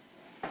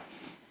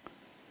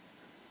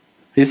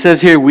 It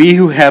says here, we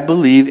who have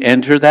believed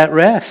enter that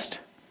rest.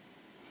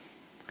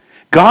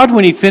 God,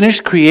 when he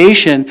finished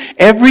creation,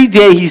 every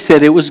day he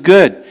said it was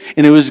good.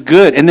 And it was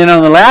good. And then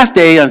on the last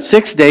day, on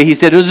sixth day, he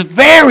said it was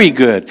very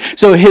good.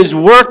 So his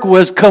work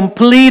was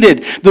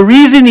completed. The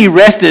reason he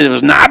rested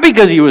was not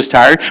because he was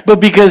tired, but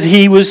because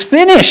he was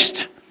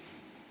finished.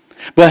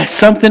 But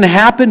something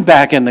happened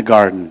back in the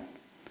garden.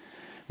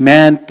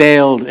 Man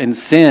failed and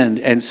sinned,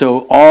 and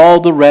so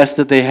all the rest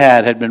that they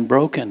had been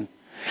broken.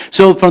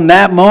 So from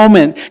that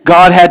moment,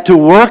 God had to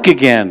work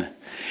again.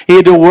 He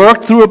had to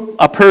work through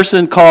a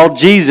person called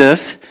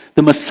Jesus,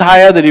 the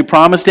Messiah that he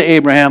promised to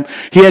Abraham.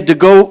 He had to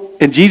go,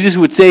 and Jesus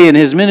would say in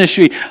his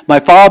ministry, my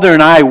Father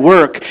and I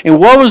work. And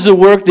what was the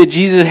work that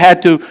Jesus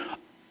had to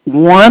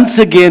once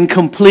again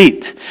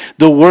complete?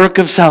 The work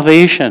of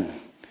salvation.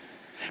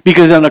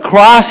 Because on the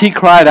cross he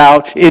cried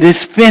out, it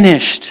is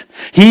finished.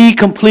 He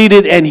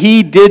completed and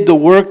he did the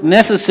work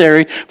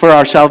necessary for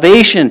our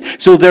salvation.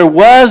 So there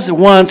was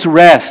once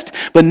rest.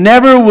 But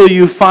never will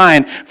you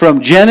find from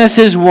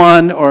Genesis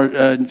 1 or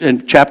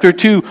in chapter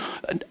 2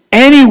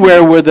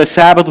 anywhere where the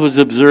Sabbath was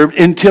observed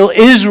until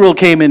Israel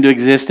came into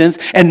existence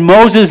and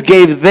Moses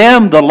gave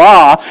them the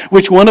law,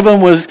 which one of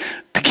them was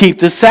to keep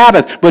the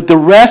Sabbath. But the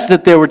rest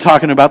that they were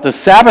talking about, the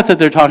Sabbath that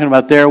they're talking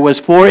about there was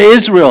for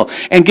Israel.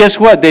 And guess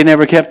what? They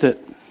never kept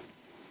it.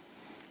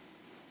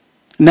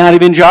 Not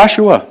even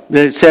Joshua.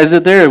 It says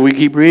it there. We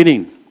keep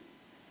reading.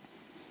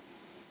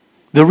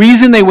 The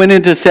reason they went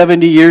into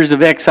 70 years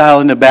of exile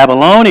into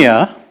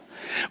Babylonia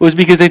was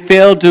because they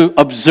failed to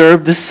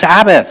observe the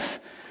Sabbath.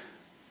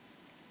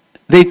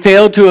 They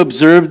failed to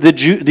observe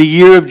the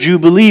year of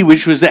Jubilee,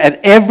 which was that at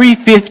every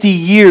 50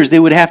 years they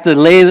would have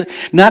to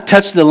not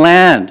touch the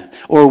land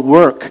or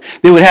work.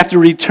 They would have to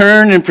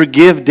return and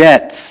forgive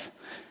debts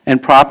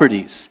and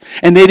properties.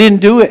 And they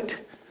didn't do it.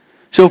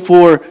 So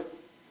for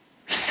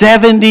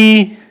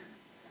 70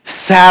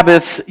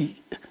 Sabbath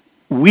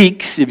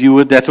weeks, if you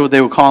would, that's what they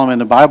would call them in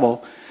the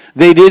Bible,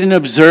 they didn't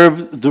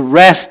observe the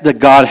rest that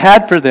God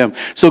had for them.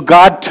 So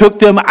God took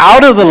them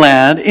out of the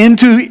land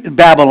into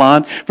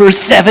Babylon for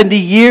 70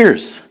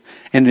 years.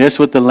 And that's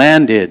what the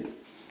land did.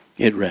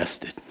 It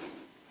rested.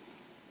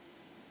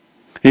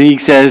 And he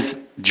says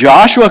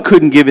Joshua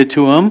couldn't give it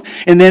to him.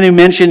 And then he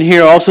mentioned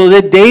here also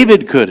that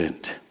David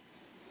couldn't.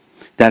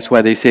 That's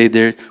why they say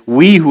there,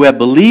 we who have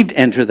believed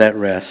enter that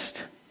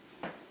rest.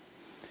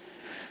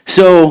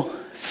 So,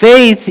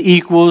 faith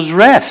equals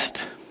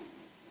rest.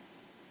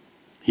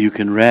 You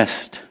can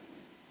rest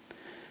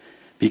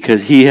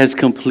because he has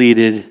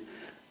completed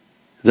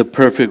the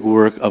perfect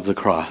work of the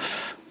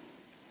cross.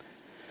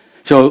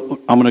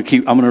 So, I'm going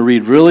to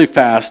read really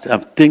fast.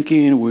 I'm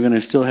thinking we're going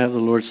to still have the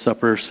Lord's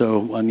Supper,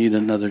 so I need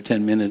another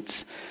 10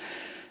 minutes.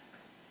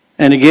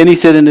 And again he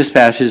said in this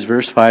passage,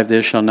 verse 5,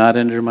 they shall not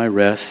enter my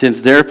rest.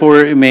 Since therefore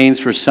it remains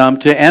for some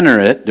to enter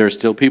it, there are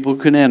still people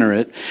who can enter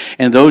it,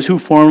 and those who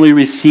formerly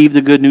received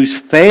the good news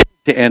failed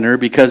to enter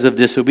because of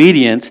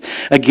disobedience.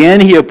 Again,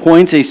 he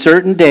appoints a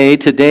certain day,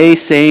 today,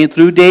 saying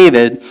through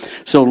David,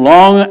 so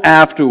long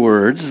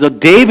afterwards. So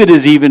David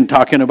is even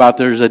talking about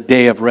there's a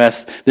day of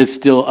rest that's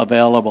still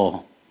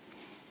available.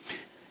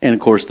 And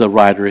of course, the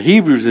writer of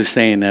Hebrews is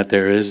saying that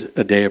there is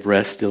a day of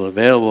rest still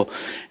available.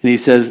 And he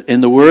says, in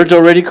the words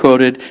already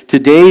quoted,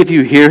 today if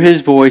you hear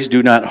his voice,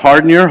 do not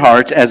harden your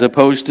hearts as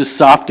opposed to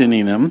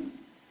softening them.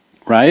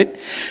 Right?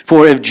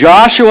 For if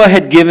Joshua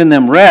had given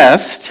them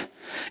rest,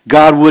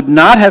 God would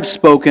not have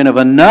spoken of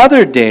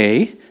another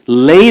day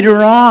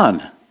later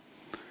on.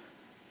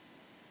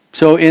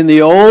 So in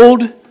the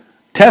Old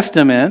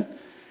Testament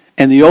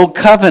and the Old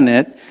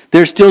Covenant,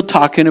 they're still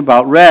talking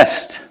about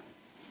rest.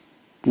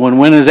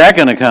 When is that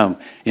going to come?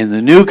 In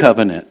the New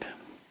Covenant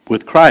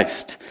with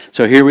Christ.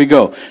 So here we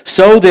go.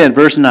 So then,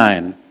 verse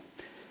 9,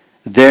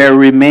 there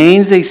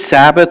remains a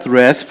Sabbath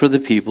rest for the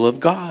people of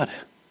God.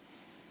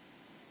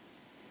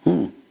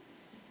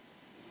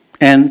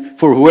 And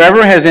for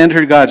whoever has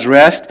entered God's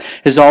rest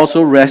has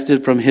also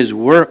rested from his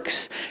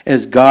works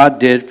as God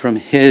did from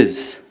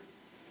his.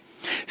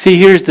 See,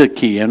 here's the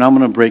key, and I'm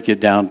going to break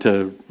it down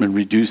and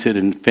reduce it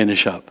and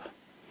finish up.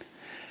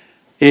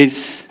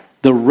 It's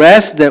the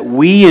rest that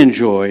we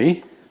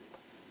enjoy,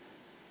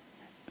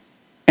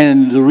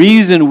 and the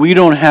reason we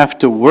don't have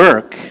to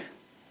work.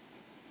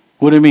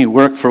 What do you mean,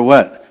 work for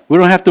what? We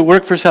don't have to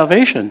work for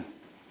salvation.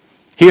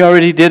 He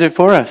already did it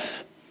for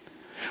us.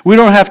 We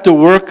don't have to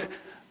work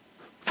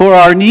for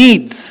our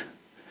needs.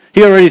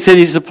 He already said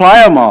He'd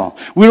supply them all.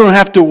 We don't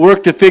have to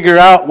work to figure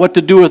out what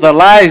to do with our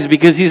lives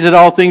because He said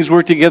all things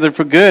work together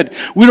for good.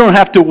 We don't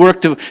have to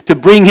work to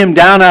bring Him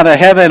down out of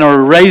heaven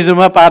or raise Him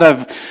up out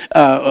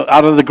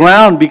of the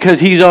ground because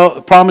He's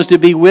promised to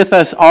be with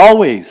us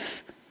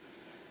always.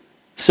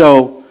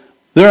 So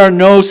there are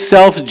no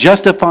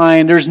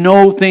self-justifying, there's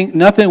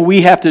nothing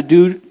we have to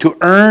do to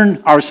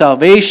earn our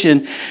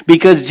salvation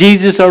because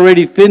Jesus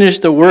already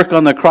finished the work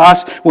on the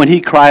cross when He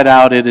cried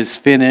out, "It is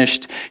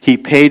finished." He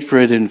paid for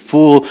it in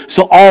full.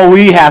 So all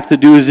we have to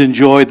do is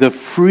enjoy the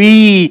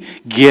free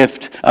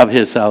gift of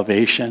His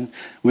salvation.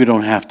 We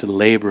don't have to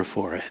labor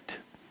for it.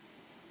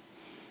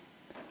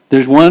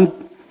 There's one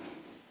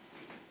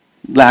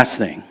last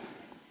thing.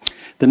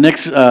 The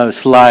next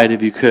slide,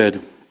 if you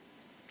could.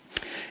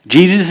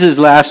 Jesus'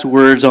 last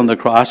words on the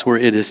cross were,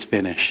 "It is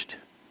finished."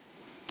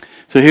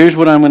 So here's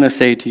what I'm going to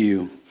say to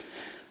you.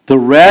 The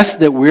rest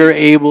that we're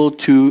able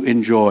to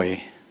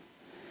enjoy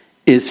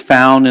is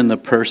found in the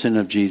person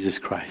of Jesus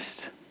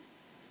Christ.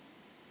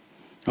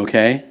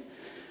 Okay?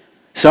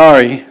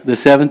 Sorry, the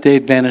Seventh-day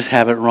Adventists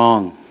have it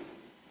wrong.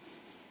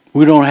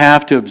 We don't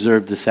have to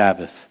observe the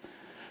Sabbath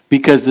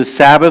because the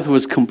Sabbath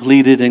was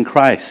completed in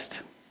Christ.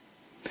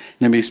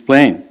 Let me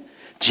explain.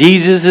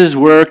 Jesus'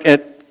 work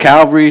at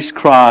Calvary's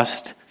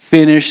cross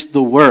finished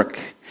the work.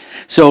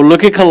 So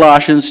look at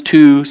Colossians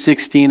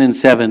 2:16 and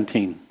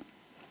 17.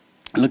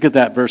 Look at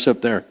that verse up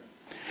there.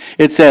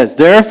 It says,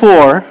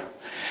 "Therefore,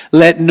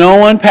 let no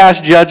one pass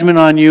judgment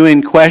on you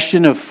in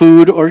question of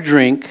food or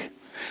drink."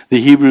 The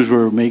Hebrews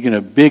were making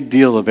a big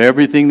deal of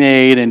everything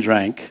they ate and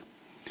drank.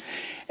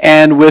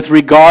 "And with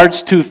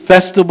regards to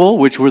festival,"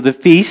 which were the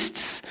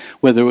feasts,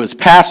 whether it was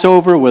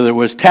Passover, whether it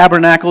was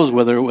Tabernacles,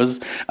 whether it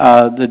was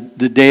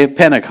the day of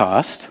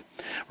Pentecost,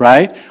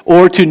 right?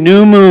 Or to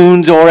new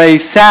moons or a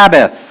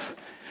Sabbath.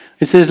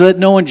 It says, let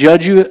no one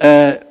judge you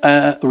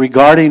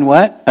regarding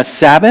what? A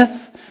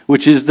Sabbath,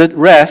 which is the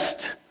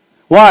rest.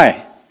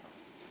 Why?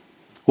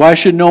 Why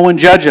should no one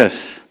judge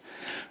us?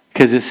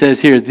 Because it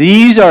says here,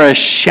 these are a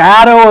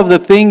shadow of the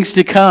things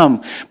to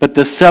come, but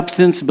the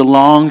substance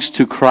belongs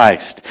to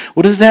Christ.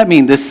 What does that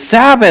mean? The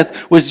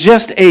Sabbath was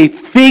just a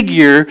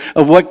figure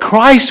of what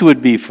Christ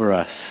would be for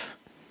us.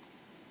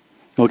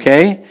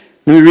 Okay?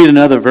 Let me read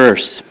another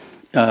verse.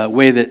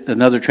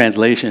 Another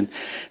translation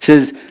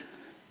says,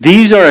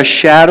 these are a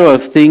shadow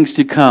of things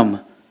to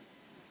come,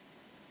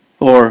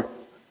 or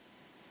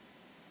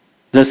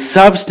the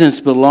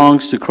substance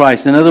belongs to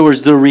Christ. In other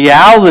words, the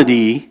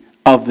reality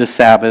of the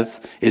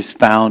Sabbath is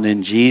found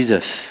in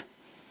Jesus,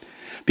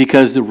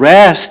 because the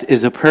rest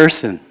is a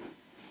person.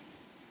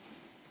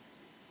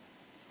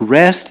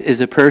 Rest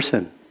is a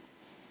person,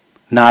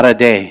 not a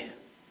day.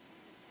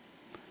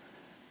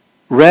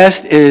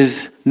 Rest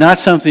is not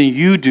something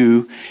you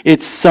do,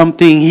 it's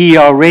something He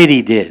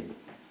already did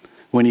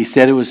when He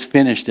said it was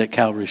finished at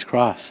Calvary's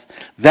cross.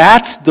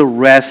 That's the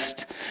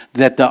rest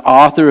that the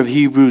author of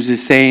Hebrews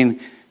is saying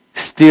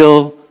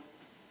still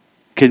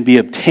can be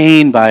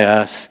obtained by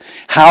us.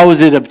 How is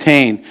it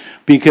obtained?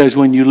 Because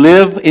when you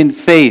live in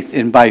faith,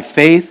 and by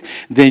faith,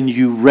 then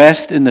you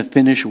rest in the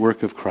finished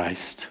work of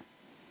Christ.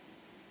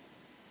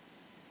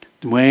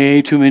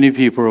 Way too many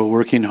people are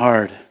working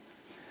hard,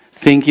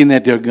 thinking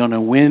that they're going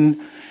to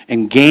win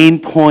and gain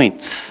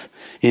points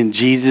in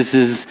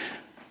Jesus'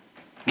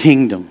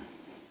 kingdom.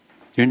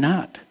 You're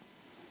not.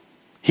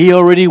 He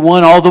already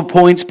won all the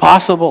points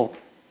possible.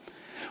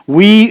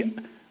 We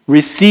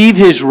receive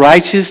His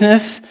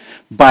righteousness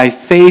by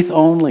faith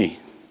only.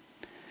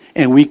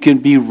 And we can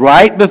be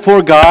right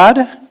before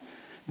God,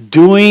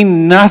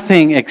 doing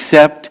nothing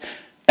except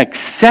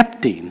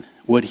accepting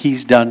what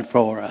he's done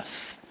for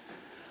us,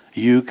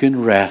 you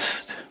can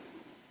rest.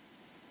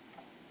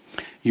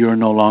 You are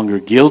no longer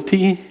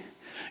guilty.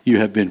 You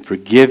have been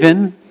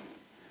forgiven.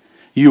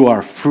 You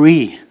are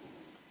free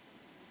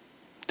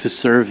to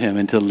serve him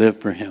and to live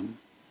for him.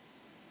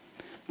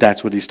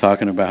 That's what he's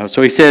talking about.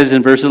 So he says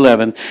in verse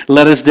 11,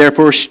 let us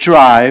therefore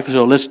strive,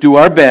 so let's do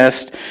our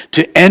best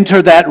to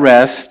enter that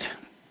rest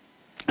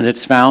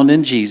that's found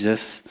in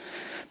Jesus,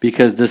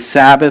 because the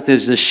Sabbath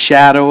is the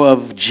shadow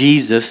of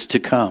Jesus to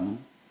come.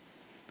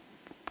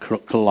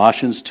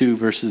 Colossians 2,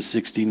 verses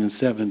 16 and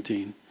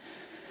 17.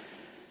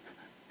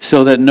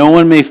 So that no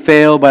one may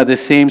fail by the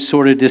same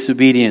sort of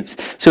disobedience.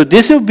 So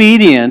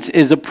disobedience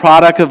is a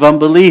product of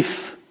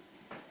unbelief.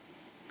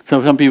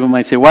 So some people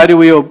might say, why do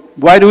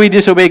we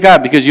disobey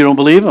God? Because you don't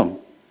believe him.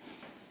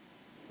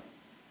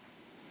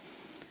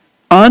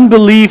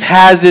 Unbelief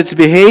has its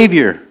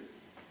behavior.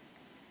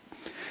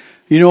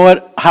 You know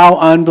what? How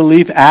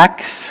unbelief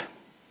acts?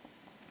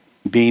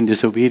 Being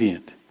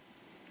disobedient.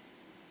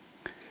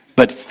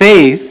 But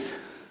faith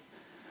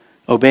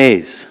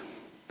obeys.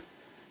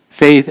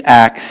 Faith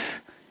acts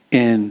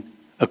in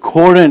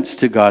accordance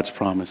to God's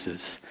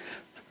promises.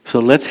 So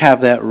let's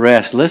have that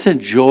rest. Let's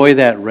enjoy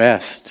that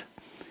rest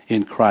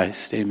in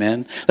Christ.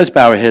 Amen. Let's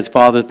bow our heads.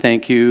 Father,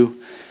 thank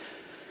you.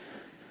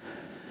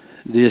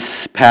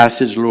 This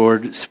passage,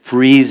 Lord,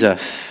 frees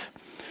us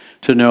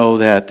to know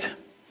that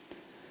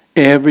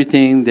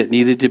everything that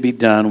needed to be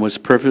done was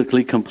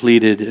perfectly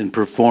completed and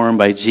performed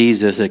by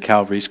Jesus at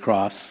Calvary's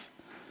cross.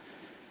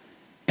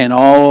 And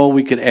all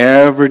we could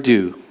ever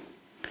do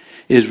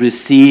is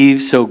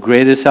receive so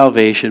great a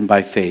salvation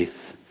by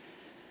faith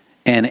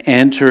and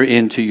enter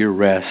into your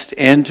rest,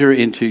 enter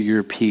into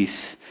your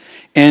peace,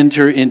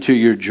 enter into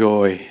your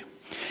joy,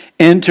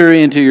 enter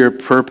into your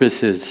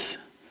purposes.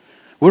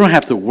 We don't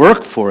have to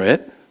work for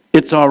it.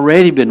 It's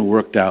already been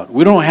worked out.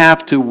 We don't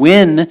have to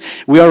win.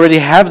 We already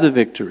have the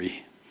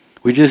victory.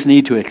 We just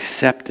need to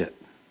accept it.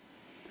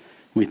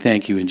 We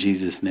thank you in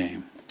Jesus'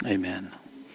 name. Amen.